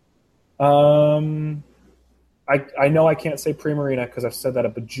 I know I can't say Primarina because I've said that a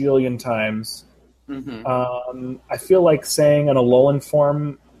bajillion times. Mm-hmm. I feel like saying an Alolan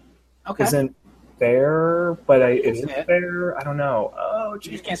form isn't fair, but it is fair. I don't know. Oh, You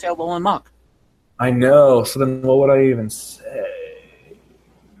geez. just can't say Alolan Muck. I know. So then what would I even say?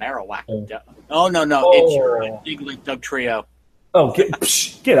 Marowak. Oh. No. It's your Diglett Doug Trio. Oh,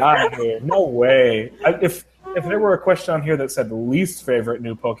 get out of here. No way. If there were a question on here that said least favorite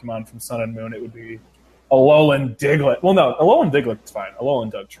new Pokemon from Sun and Moon, it would be Alolan Diglett. Well, no, Alolan Diglett's fine.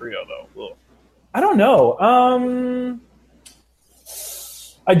 Alolan Doug Trio, though. Ugh. I don't know.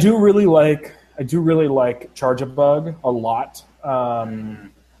 I do really like Charjabug a lot.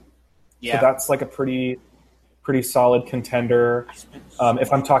 Yeah. So that's like a pretty solid contender.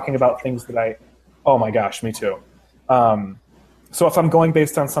 If I'm talking about things that oh my gosh, me too. So if I'm going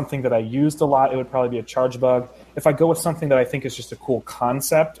based on something that I used a lot, it would probably be a Charjabug. If I go with something that I think is just a cool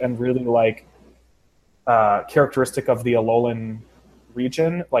concept and really like characteristic of the Alolan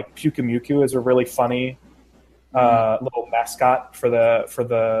region, like Pyukumuku is a really funny little mascot for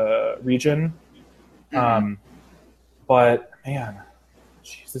the region. But man,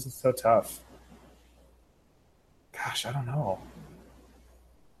 jeez, this is so tough. Gosh, I don't know.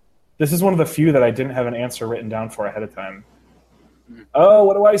 This is one of the few that I didn't have an answer written down for ahead of time. Oh,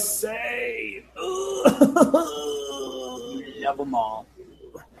 what do I say? Love them all.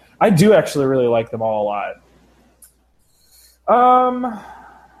 I do actually really like them all a lot. Oh my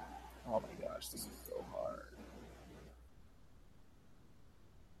gosh, this is so hard.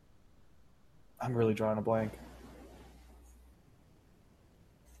 I'm really drawing a blank.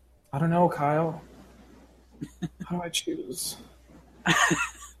 I don't know, Kyle. How do I choose?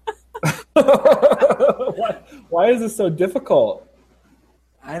 Why is this so difficult?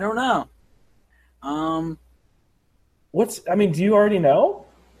 I don't know. Do you already know?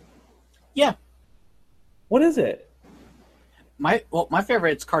 Yeah. What is it? My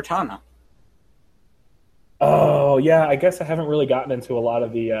favorite's Kartana. Oh, yeah, I guess I haven't really gotten into a lot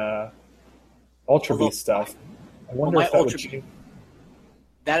of the Ultra Beast stuff. I wonder if that would change.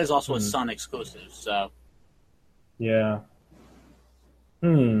 That is also a Sun exclusive, so... Yeah.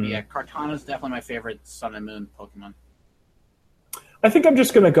 Yeah, Kartana's definitely my favorite Sun and Moon Pokemon. I think I'm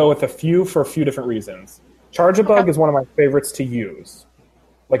just going to go with a few for a few different reasons. Charjabug is one of my favorites to use.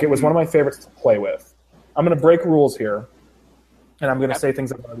 Like, it was one of my favorites to play with. I'm going to break rules here, and I'm going to say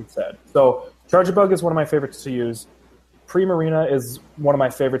things I've already said. So, Charjabug is one of my favorites to use. Primarina is one of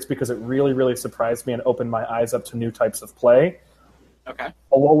my favorites because it really, really surprised me and opened my eyes up to new types of play. Okay.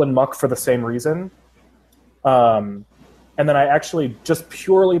 Alolan Muck for the same reason. And then I actually, just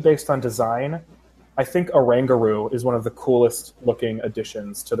purely based on design, I think Oranguru is one of the coolest looking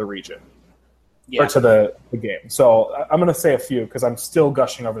additions to the region. Or to the game. So I'm going to say a few because I'm still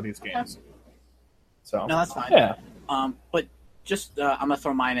gushing over these games. So no, that's fine. Yeah. But just I'm going to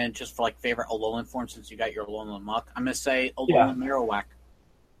throw mine in just for like favorite Alolan form since you got your Alolan Muck. I'm going to say Alolan Marowak.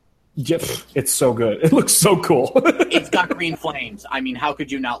 Yep, it's so good. It looks so cool. It's got green flames. I mean, how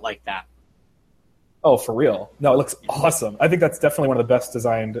could you not like that? Oh, for real? No, it looks awesome. I think that's definitely one of the best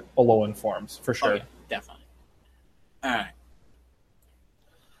designed Alolan forms, for sure. Oh, yeah, definitely. All right.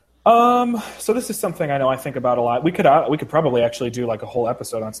 So this is something I think about a lot. We could probably actually do like a whole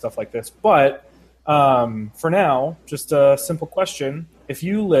episode on stuff like this, but for now, just a simple question: if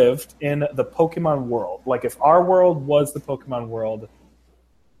you lived in the Pokemon world, like if our world was the Pokemon world,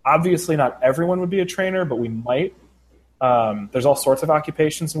 obviously not everyone would be a trainer, but we might. There's all sorts of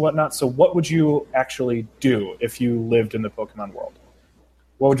occupations and whatnot. So, what would you actually do if you lived in the Pokemon world?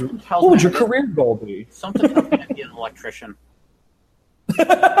 What would your career goal be? Something tells me I'd be an electrician.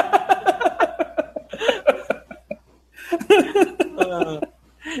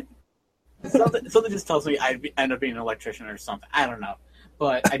 Something just tells me I'd end up being an electrician or something. I don't know,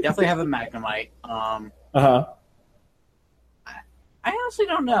 but I definitely have a Magnemite. I honestly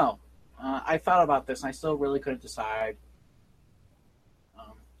don't know. I thought about this, and I still really couldn't decide.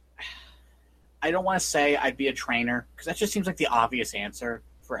 I don't want to say I'd be a trainer because that just seems like the obvious answer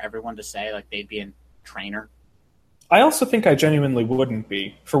for everyone to say, like they'd be a trainer. I also think I genuinely wouldn't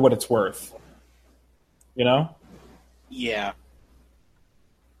be, for what it's worth. You know? Yeah.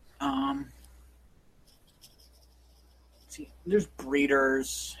 See, there's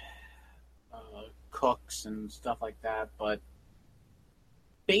breeders, cooks, and stuff like that, but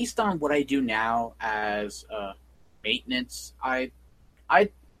based on what I do now as maintenance, I'm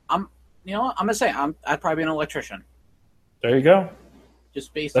gonna say I'd probably be an electrician. There you go.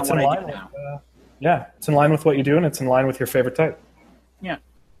 Just based on what I do now. Yeah, it's in line with what you do, and it's in line with your favorite type. Yeah.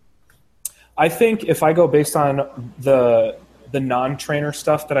 I think if I go based on the non-trainer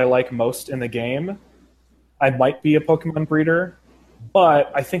stuff that I like most in the game, I might be a Pokemon breeder,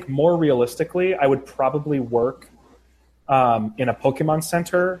 but I think more realistically, I would probably work in a Pokemon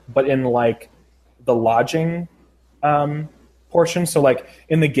Center, but in like the lodging portion. So like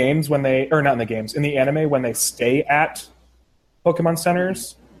in the games in the anime when they stay at Pokemon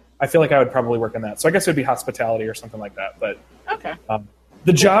Centers, I feel like I would probably work in that. So I guess it would be hospitality or something like that. But okay,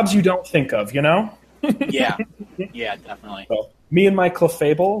 the jobs you don't think of, you know? Yeah, definitely. So me and my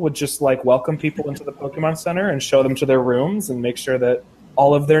Clefable would just like welcome people into the Pokemon Center and show them to their rooms and make sure that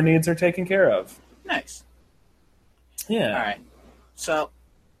all of their needs are taken care of. Nice. Yeah. All right. So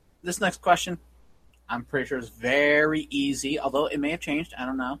this next question, I'm pretty sure is very easy, although it may have changed. I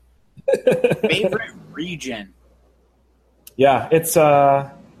don't know. Favorite region? Yeah, it's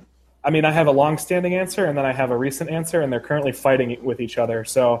I mean, I have a long-standing answer, and then I have a recent answer, and they're currently fighting with each other.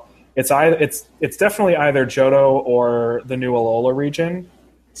 So it's definitely either Johto or the new Alola region.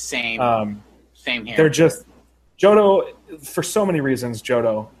 Same here. They're just Johto for so many reasons.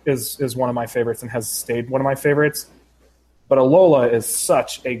 Johto is one of my favorites and has stayed one of my favorites. But Alola is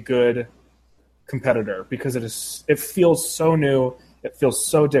such a good competitor because it feels so new. It feels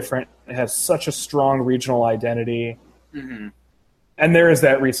so different. It has such a strong regional identity. Mm-hmm. And there is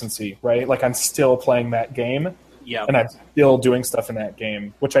that recency, right? Like I'm still playing that game, and I'm still doing stuff in that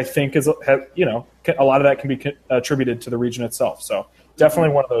game, which I think is, you know, a lot of that can be attributed to the region itself. So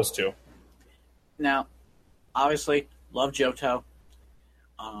definitely one of those two. Now, obviously, love Johto.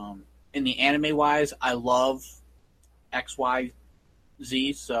 In the anime wise, I love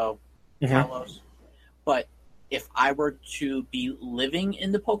XYZ, so Kalos. But if I were to be living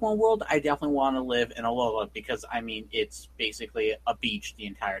in the Pokemon world, I definitely want to live in Alola because, I mean, it's basically a beach the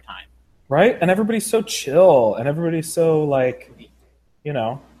entire time. Right? And everybody's so chill, and everybody's so, like, you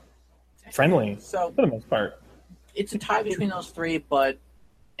know, friendly so, for the most part. It's a tie between those three, but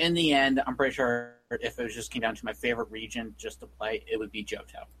in the end, I'm pretty sure if it just came down to my favorite region just to play, it would be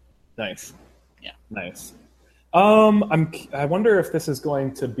Johto. Nice. Yeah. Nice. I wonder if this is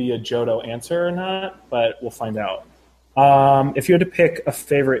going to be a Johto answer or not, but we'll find out. If you had to pick a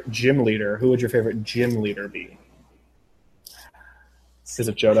favorite gym leader, who would your favorite gym leader be? Is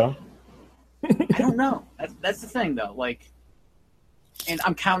it Johto? I don't know. That's the thing, though. Like, and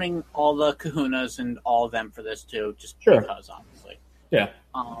I'm counting all the Kahunas and all of them for this too, just because, obviously. Yeah.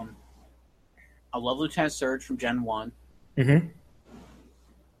 I love Lieutenant Surge from Gen 1. Mm-hmm.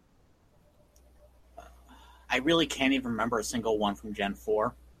 I really can't even remember a single one from Gen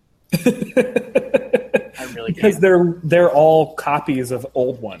 4. I really can't. Because they're all copies of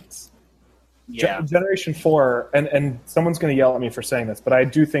old ones. Yeah. Generation 4, and someone's going to yell at me for saying this, but I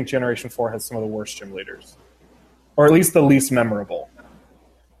do think Generation 4 has some of the worst gym leaders. Or at least the least memorable.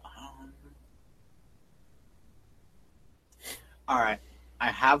 All right.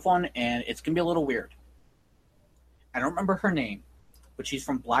 I have one, and it's going to be a little weird. I don't remember her name, but she's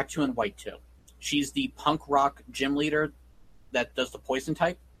from Black 2 and White 2. She's the punk rock gym leader that does the poison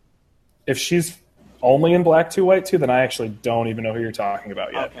type. If she's only in Black 2, White 2, then I actually don't even know who you're talking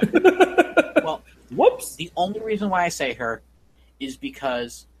about yet. Okay. Well, Whoops. The only reason why I say her is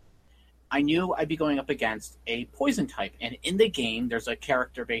because I knew I'd be going up against a poison type. And in the game, there's a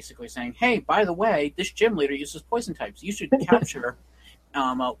character basically saying, hey, by the way, this gym leader uses poison types. You should capture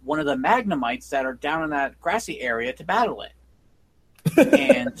one of the Magnemites that are down in that grassy area to battle it.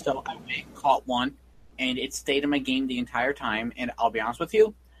 And so I caught one, and it stayed in my game the entire time. And I'll be honest with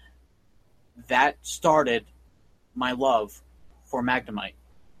you, that started my love for Magnemite.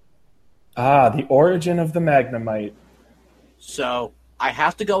 Ah, the origin of the Magnemite. So I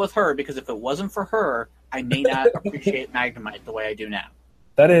have to go with her, because if it wasn't for her, I may not appreciate Magnemite the way I do now.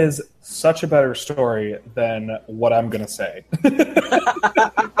 That is such a better story than what I'm going to say.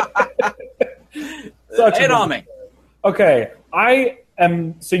 Hit on me. Okay,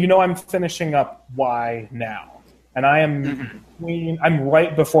 so I'm finishing up Y now. And I am I'm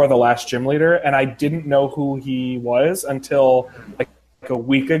right before the last gym leader, and I didn't know who he was until like a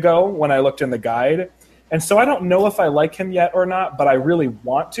week ago when I looked in the guide. And so I don't know if I like him yet or not, but I really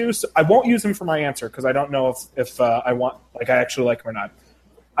want to. So I won't use him for my answer because I don't know if I actually like him or not.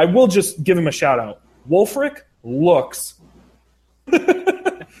 I will just give him a shout out. Wulfric looks.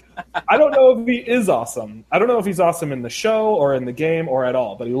 I don't know if he is awesome. I don't know if he's awesome in the show or in the game or at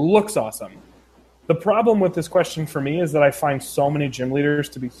all, but he looks awesome. The problem with this question for me is that I find so many gym leaders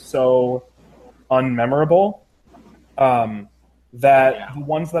to be so unmemorable that the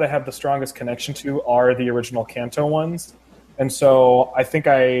ones that I have the strongest connection to are the original Kanto ones. And so I think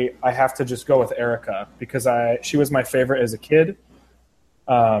I have to just go with Erica because she was my favorite as a kid.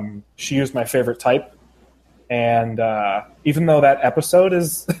 She used my favorite type. And even though that episode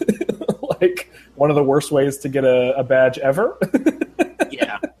is like one of the worst ways to get a badge ever,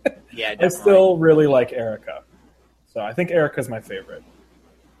 Yeah, definitely. I still really like Erica. So I think Erica's my favorite.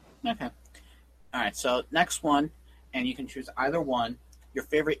 Okay. All right, so next one, and you can choose either one, your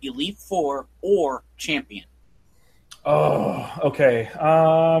favorite Elite Four or Champion. Oh, okay.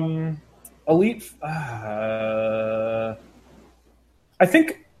 Elite. I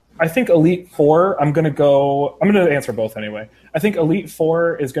think Elite Four. I'm going to answer both anyway. I think Elite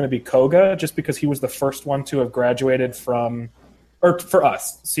Four is going to be Koga, just because he was the first one to have graduated from, or for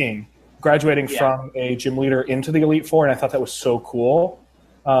us graduating from a gym leader into the Elite Four, and I thought that was so cool.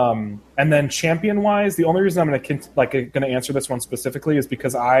 And then champion-wise, the only reason I'm going to answer this one specifically is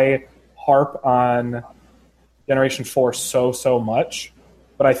because I harp on Generation 4 so much,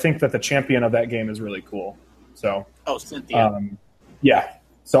 but I think that the champion of that game is really cool. So, Cynthia. Yeah.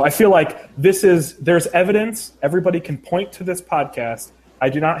 So I feel like there's evidence. Everybody can point to this podcast. I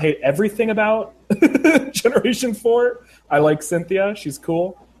do not hate everything about Generation 4. I like Cynthia. She's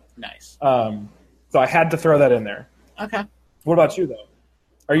cool. Nice. So I had to throw that in there. Okay. What about you, though?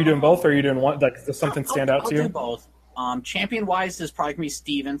 Are you doing both, or are you doing one? Like, does something stand out to you? I'll do both. Champion-wise, is probably going to be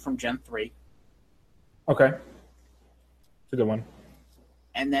Steven from Gen 3. Okay. It's a good one.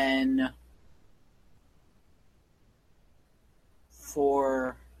 And then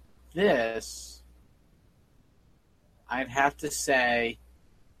for this, I'd have to say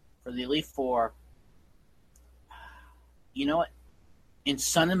for the Elite Four, you know what? In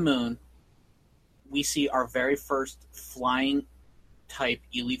Sun and Moon, we see our very first flying type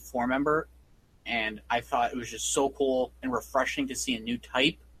Elite Four member, and I thought it was just so cool and refreshing to see a new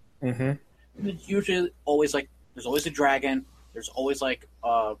type. Mm-hmm. It's usually always like there's always a dragon, there's always like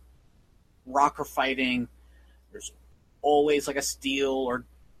a rocker fighting, there's always like a steel or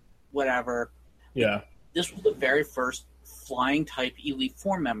whatever. Yeah. This was the very first flying type Elite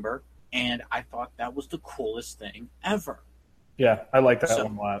Four member, and I thought that was the coolest thing ever. Yeah, I like that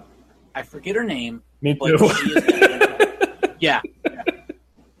one a lot. I forget her name. Me but too. She is yeah.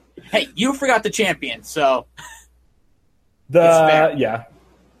 Hey, you forgot the champion, so yeah.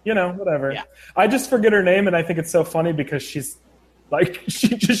 Whatever. Yeah. I just forget her name, and I think it's so funny because she's like, she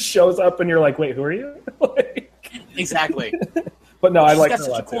just shows up, and you're like, wait, who are you? Exactly. But no, I like her She's a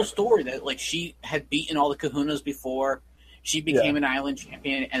got such lot a cool too. story that like she had beaten all the Kahunas before. She became an island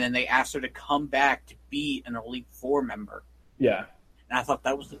champion, and then they asked her to come back to be an Elite Four member. Yeah. And I thought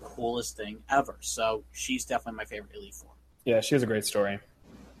that was the coolest thing ever. So she's definitely my favorite Elite Four. Yeah, she has a great story.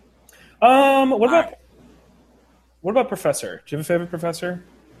 What about Professor? Do you have a favorite Professor?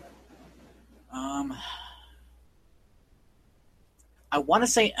 I want to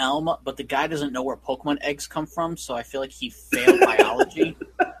say Elm, but the guy doesn't know where Pokemon eggs come from, so I feel like he failed biology.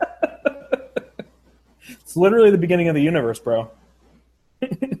 It's literally the beginning of the universe, bro.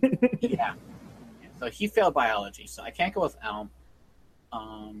 Yeah. So he failed biology, so I can't go with Elm.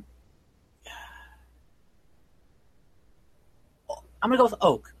 I'm going to go with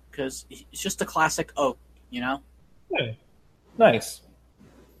Oak, because it's just a classic Oak, you know? Yeah. Nice.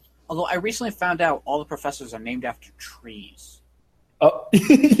 Although I recently found out all the professors are named after trees. Oh,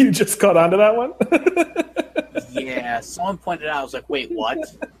 you just caught on to that one? Yeah, someone pointed out. I was like, wait, what?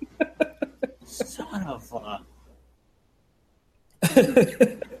 Son of a...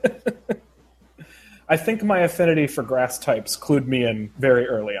 I think my affinity for grass types clued me in very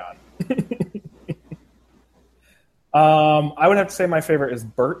early on. I would have to say my favorite is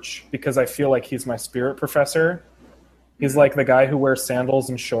Birch, because I feel like he's my spirit professor. He's like the guy who wears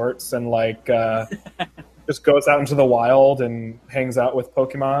sandals and shorts and like just goes out into the wild and hangs out with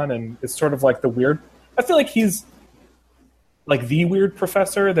Pokemon, and is sort of like the weird... I feel like he's like the weird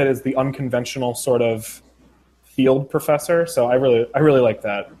professor that is the unconventional sort of field professor. So I really like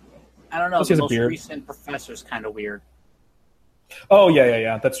that. I don't know. Plus he The has a most beard. recent professor's kind of weird. Oh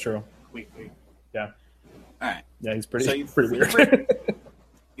yeah. That's true. Weekly. Yeah. All right. Yeah, he's pretty So your pretty weird.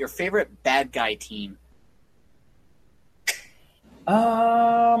 your favorite bad guy team?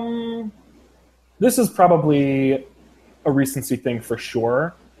 This is probably a recency thing for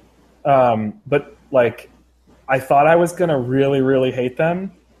sure. But like, I thought I was gonna really hate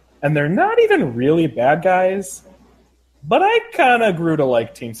them, and they're not even really bad guys. But I kind of grew to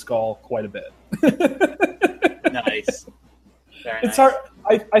like Team Skull quite a bit. Nice. Very It's nice.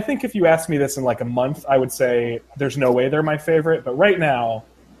 hard. I think if you asked me this in like a month, I would say there's no way they're my favorite. But right now,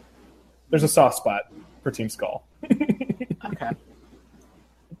 there's a soft spot for Team Skull. Okay.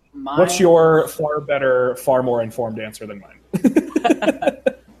 What's your far better, far more informed answer than mine?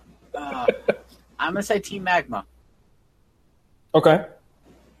 I'm gonna say Team Magma Okay.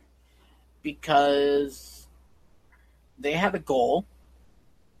 because they had a goal.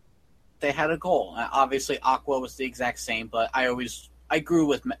 Obviously, Aqua was the exact same, but I grew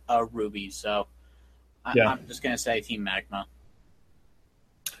with Ruby, so Yeah. I'm just gonna say Team Magma.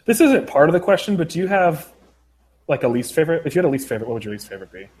 This isn't part of the question, but do you have like a least favorite? If you had a least favorite, what would your least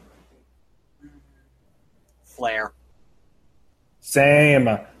favorite be? Flare. Same.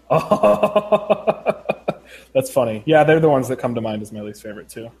 Oh, that's funny. Yeah, they're the ones that come to mind as my least favorite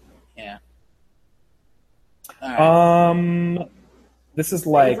too. Yeah. All right. This is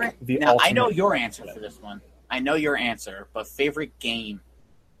like Favorite- the now, ultimate. I know your answer for this one. I know your answer, but favorite game?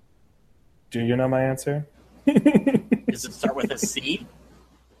 Do you know my answer? Does it start with a C?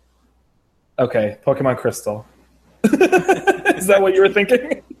 Okay, Pokemon Crystal. Is that what you were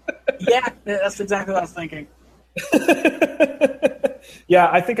thinking? Yeah, that's exactly what I was thinking. Yeah,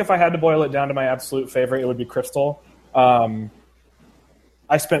 I think if I had to boil it down to my absolute favorite, it would be Crystal. I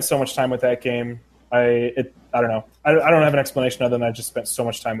spent so much time with that game. I don't know. I don't have an explanation other than I just spent so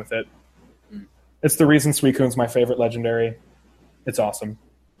much time with it. It's the reason Suicune's my favorite legendary. It's awesome.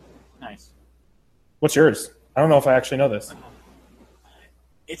 Nice. What's yours? I don't know if I actually know this.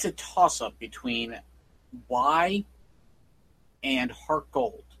 It's a toss-up between Y and Heart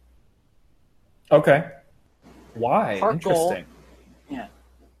Gold. Okay. Why? Heart Gold. Interesting. Yeah.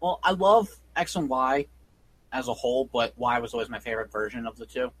 Well, I love X and Y as a whole, but Y was always my favorite version of the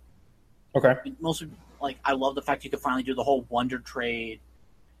two. Okay. Mostly, like, I love the fact you could finally do the whole Wonder Trade,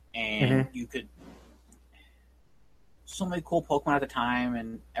 and you could... So many cool Pokemon at the time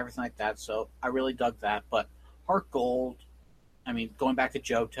and everything like that, so I really dug that. But Heart Gold, I mean, going back to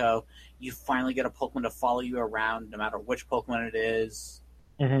Johto, you finally get a Pokemon to follow you around no matter which Pokemon it is.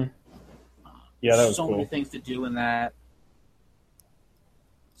 Mm-hmm. Yeah, that was so cool. many things to do in that.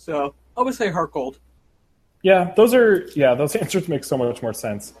 So, I would say Heart Gold. Yeah, those answers make so much more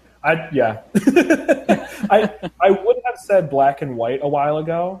sense. I would have said Black and White a while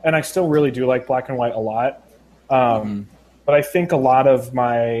ago, and I still really do like Black and White a lot. But I think a lot of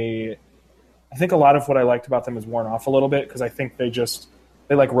what I liked about them is worn off a little bit because I think they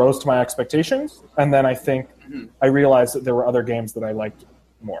like rose to my expectations, and then I think I realized that there were other games that I liked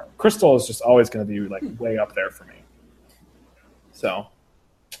more. Crystal is just always going to be like way up there for me. So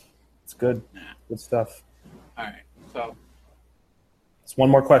it's good stuff. All right, so It's one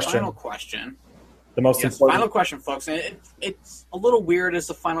more question. final question. The most Yes, important. final question, folks. And it's a little weird as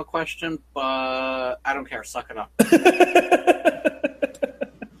the final question, but I don't care. Suck it up.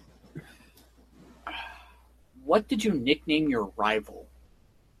 What did you nickname your rival?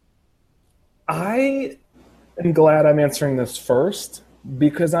 I am glad I'm answering this first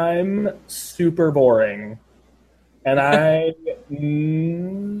because I'm super boring. And I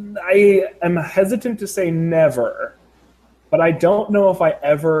am hesitant to say never, but I don't know if I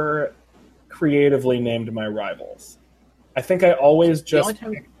ever creatively named my rivals. I think I always just only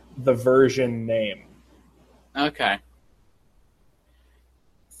time- picked the version name. Okay.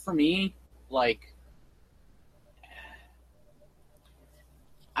 For me, like,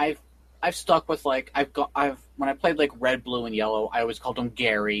 I've stuck with like when I played like Red, Blue, and Yellow, I always called him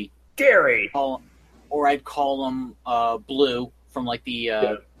Gary. Gary. Or I'd call him Blue from like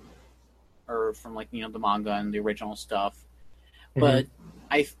the or from like the manga and the original stuff. But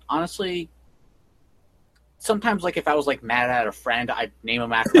I honestly sometimes, like, if I was like mad at a friend, I'd name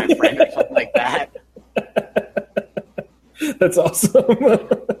him after my friend or something like that. That's awesome.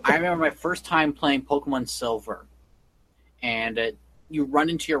 I remember my first time playing Pokemon Silver, and you run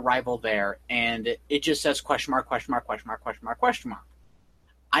into your rival there, and it just says question mark, question mark, question mark, question mark, question mark.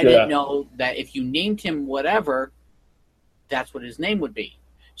 I didn't know that if you named him whatever, that's what his name would be.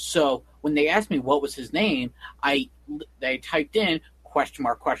 So when they asked me what was his name, they typed in question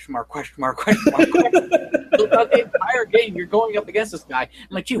mark, question mark, question mark, question mark. So throughout the entire game, you're going up against this guy. I'm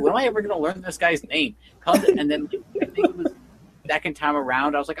like, gee, when am I ever going to learn this guy's name? And then I think it was second time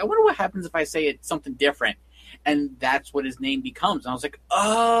around, I was like, I wonder what happens if I say it's something different. And that's what his name becomes. And I was like,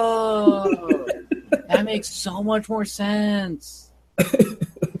 oh, that makes so much more sense.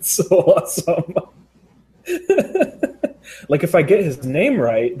 That's so awesome. Like, if I get his name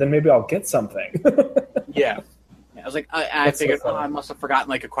right, then maybe I'll get something. Yeah. I was like, I figured, I must have forgotten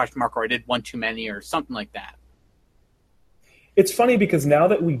like a question mark, or I did one too many, or something like that. It's funny because now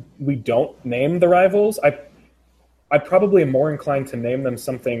that we don't name the rivals, I probably am more inclined to name them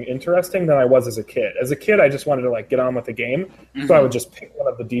something interesting than I was as a kid. As a kid, I just wanted to like get on with the game, so I would just pick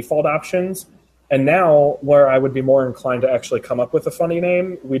one of the default options. And now, where I would be more inclined to actually come up with a funny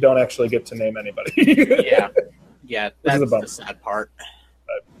name, we don't actually get to name anybody. Yeah, that's the sad part.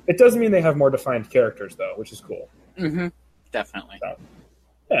 But it does mean they have more defined characters, though, which is cool. Mm-hmm. Definitely. So,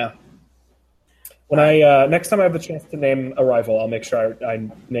 yeah. When I next time I have the chance to name a rival, I'll make sure I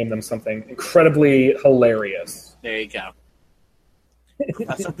name them something incredibly hilarious. There you go.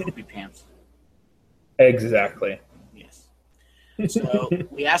 Professor Poopy Pants. Exactly. Yes. So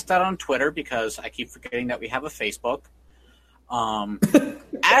we asked that on Twitter because I keep forgetting that we have a Facebook.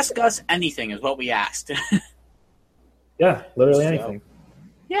 Ask us anything is what we asked. Yeah, literally anything.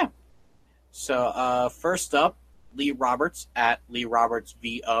 Yeah. So first up, Lee Roberts at Lee Roberts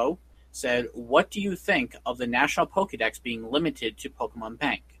VO said, "What do you think of the National Pokédex being limited to Pokemon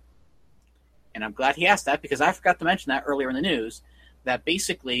Bank?" And I'm glad he asked that because I forgot to mention that earlier in the news, that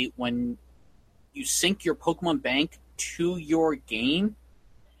basically when you sync your Pokemon Bank to your game,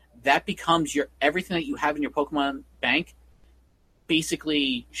 that becomes everything that you have in your Pokemon Bank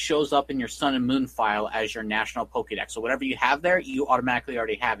basically shows up in your Sun and Moon file as your National Pokédex. So whatever you have there, you automatically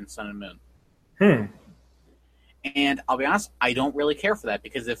already have in Sun and Moon. And I'll be honest, I don't really care for that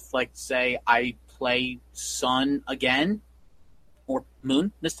because if, like, say I play Sun again or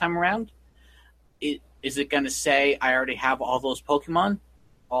Moon this time around, is it going to say I already have all those Pokemon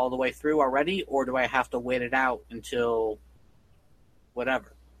all the way through already, or do I have to wait it out until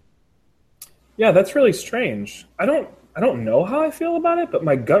whatever? Yeah, that's really strange. I don't know how I feel about it, but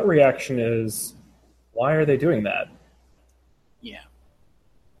my gut reaction is, why are they doing that? Yeah.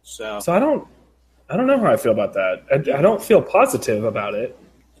 So I don't know how I feel about that. I don't feel positive about it,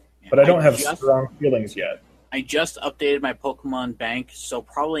 but I don't have strong feelings yet. I just updated my Pokemon Bank, so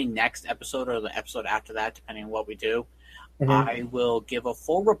probably next episode or the episode after that, depending on what we do, I will give a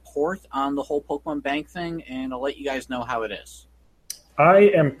full report on the whole Pokemon Bank thing, and I'll let you guys know how it is.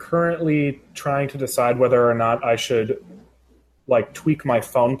 I am currently trying to decide whether or not I should like tweak my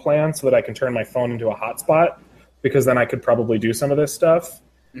phone plan so that I can turn my phone into a hotspot, because then I could probably do some of this stuff.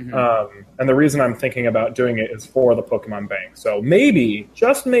 And the reason I'm thinking about doing it is for the Pokemon Bank. So maybe,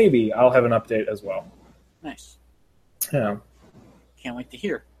 just maybe, I'll have an update as well. Nice. Yeah. Can't wait to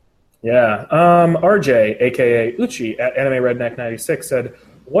hear. Yeah. RJ, a.k.a. Uchi, at Anime Redneck 96 said,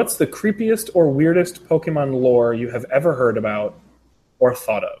 "What's the creepiest or weirdest Pokemon lore you have ever heard about or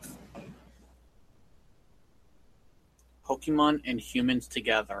thought of?" Pokemon and humans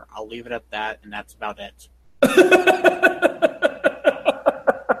together. I'll leave it at that, and that's about it.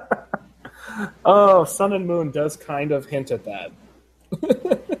 Oh, Sun and Moon does kind of hint at that.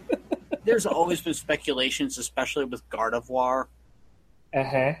 There's always been speculations, especially with Gardevoir.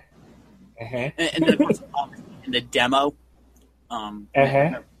 And then, of course, in the demo,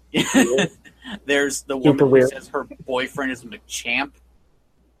 there's the woman who says her boyfriend is Machamp.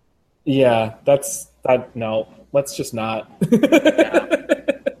 Yeah, no, let's just not.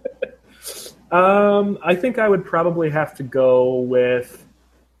 I think I would probably have to go with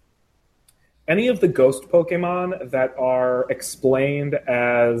any of the ghost Pokemon that are explained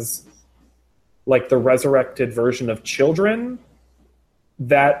as like the resurrected version of children.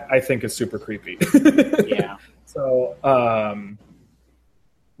 That I think is super creepy. Yeah. So,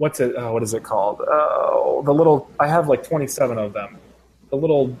 what is it called? Oh, the little, I have like 27 of them. The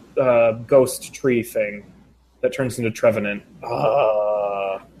little ghost tree thing that turns into Trevenant.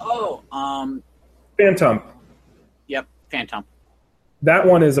 Oh, Phantom. Yep, Phantom. That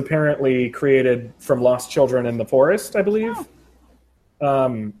one is apparently created from lost children in the forest, I believe.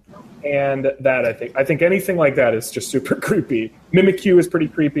 And that I think anything like that is just super creepy. Mimikyu is pretty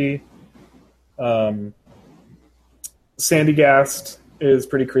creepy. Sandygast is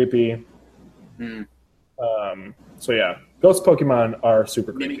pretty creepy. So yeah, ghost Pokemon are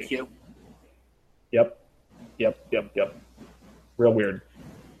super creepy. Mimikyu. Yep. Real weird.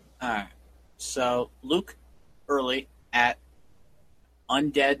 All right. So Luke Early at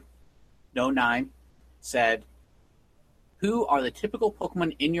Undead09 said, "Who are the typical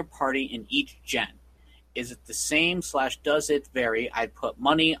Pokemon in your party in each gen? Is it the same / does it vary? I'd put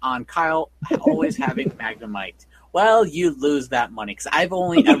money on Kyle always having Magnemite." Well, you lose that money because I've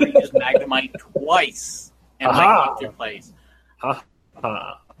only ever used Magnemite twice in my game plays.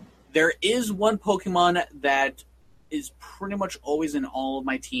 There is one Pokemon that is pretty much always in all of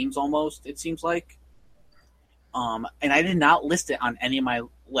my teams almost, it seems like. And I did not list it on any of my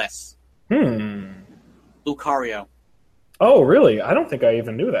lists. Lucario. Oh, really? I don't think I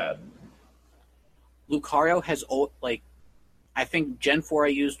even knew that. Lucario has, I think Gen 4 I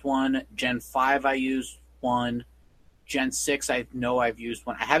used one, Gen 5 I used one, Gen 6 I know I've used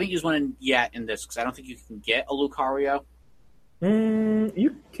one. I haven't used one yet in this because I don't think you can get a Lucario.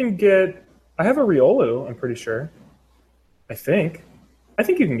 You can get... I have a Riolu, I'm pretty sure. I think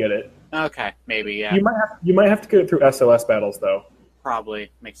you can get it. Okay, maybe, yeah. You might have to get it through SOS battles, though. Probably.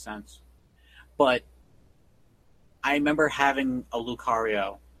 Makes sense. But I remember having a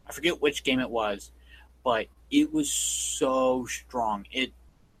Lucario. I forget which game it was, but it was so strong. It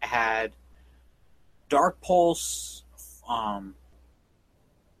had Dark Pulse, and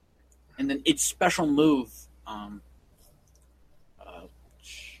then its special move,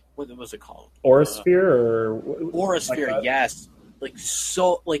 what was it called? Aura Sphere or Aura Sphere, like yes.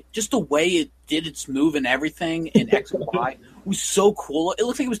 Just the way it did its move and everything in X and Y was so cool. It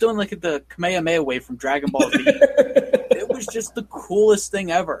looked like it was doing like the Kamehameha wave from Dragon Ball Z. It was just the coolest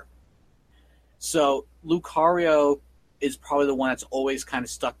thing ever. So Lucario is probably the one that's always kind of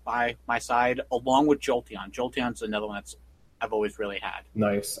stuck by my side, along with Jolteon. Jolteon's another one I've always really had.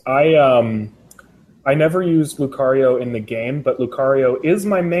 Nice. I never used Lucario in the game, but Lucario is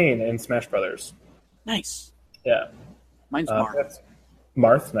my main in Smash Brothers. Nice. Yeah. Mine's Marth.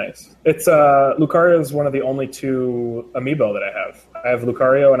 Marth, nice. It's Lucario is one of the only two amiibo that I have. I have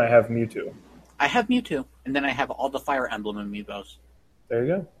Lucario and I have Mewtwo. I have Mewtwo, and then I have all the Fire Emblem amiibos. There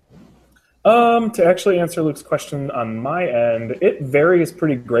you go. To actually answer Luke's question on my end, it varies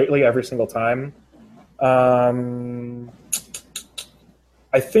pretty greatly every single time.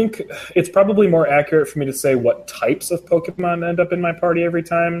 I think it's probably more accurate for me to say what types of Pokemon end up in my party every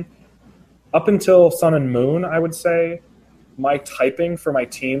time. Up until Sun and Moon, I would say, my typing for my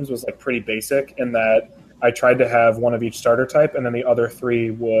teams was like pretty basic in that I tried to have one of each starter type, and then the other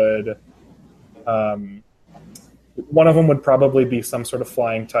three would... one of them would probably be some sort of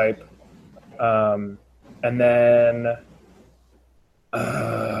flying type. And then...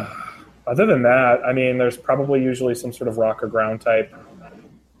 other than that, I mean, there's probably usually some sort of rock or ground type.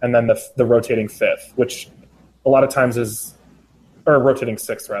 And then the rotating fifth, which a lot of times is, or rotating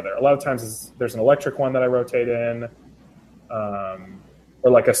sixth rather. A lot of times there's an electric one that I rotate in, or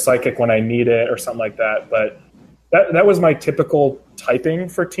like a psychic when I need it, or something like that. But that was my typical typing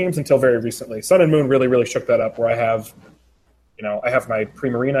for teams until very recently. Sun and Moon really shook that up, where I have my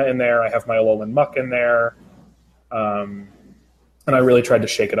Primarina in there, I have my Alolan Muck in there, and I really tried to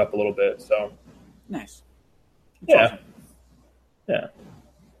shake it up a little bit. So nice. That's awesome. Yeah.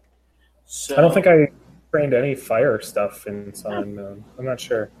 So, I don't think I trained any fire stuff in Sun and Moon. I'm not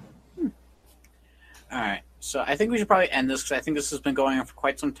sure. All right. So I think we should probably end this because I think this has been going on for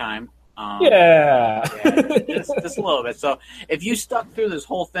quite some time. Just a little bit. So if you stuck through this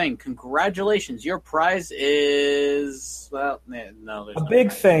whole thing, congratulations. Your prize is, well, no. There's a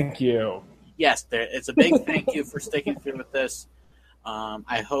big thank you. Yes, it's a big thank you for sticking through with this.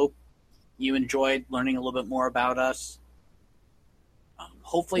 I hope you enjoyed learning a little bit more about us.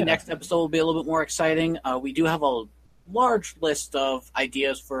 Hopefully next episode will be a little bit more exciting. We do have a large list of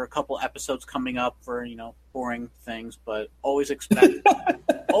ideas for a couple episodes coming up for, boring things, but always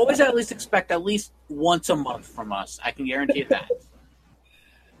at least expect at least once a month from us. I can guarantee that.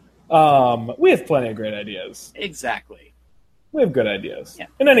 We have plenty of great ideas. Exactly. We have good ideas. Yeah.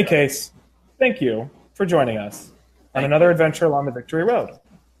 In any case, thank you for joining us on another adventure along the Victory Road.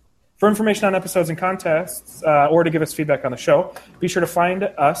 For information on episodes and contests, or to give us feedback on the show, be sure to find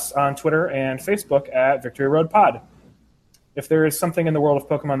us on Twitter and Facebook at Victory Road Pod. If there is something in the world of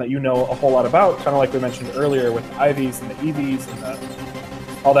Pokemon that you know a whole lot about, kind of like we mentioned earlier with the IVs and the EVs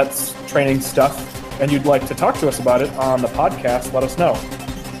and all that training stuff, and you'd like to talk to us about it on the podcast, let us know.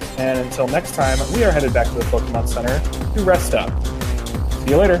 And until next time, we are headed back to the Pokemon Center to rest up. See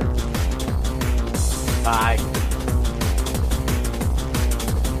you later. Bye.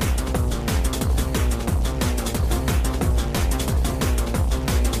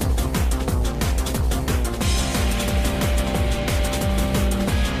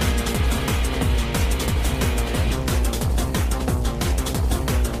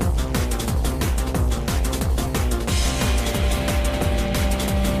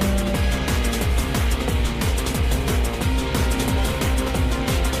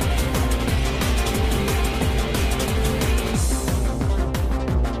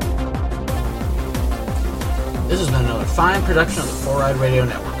 This has been another fine production of the 4Ride Radio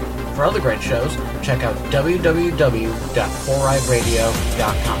Network. For other great shows, check out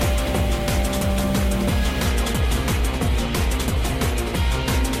www.4rideradio.com.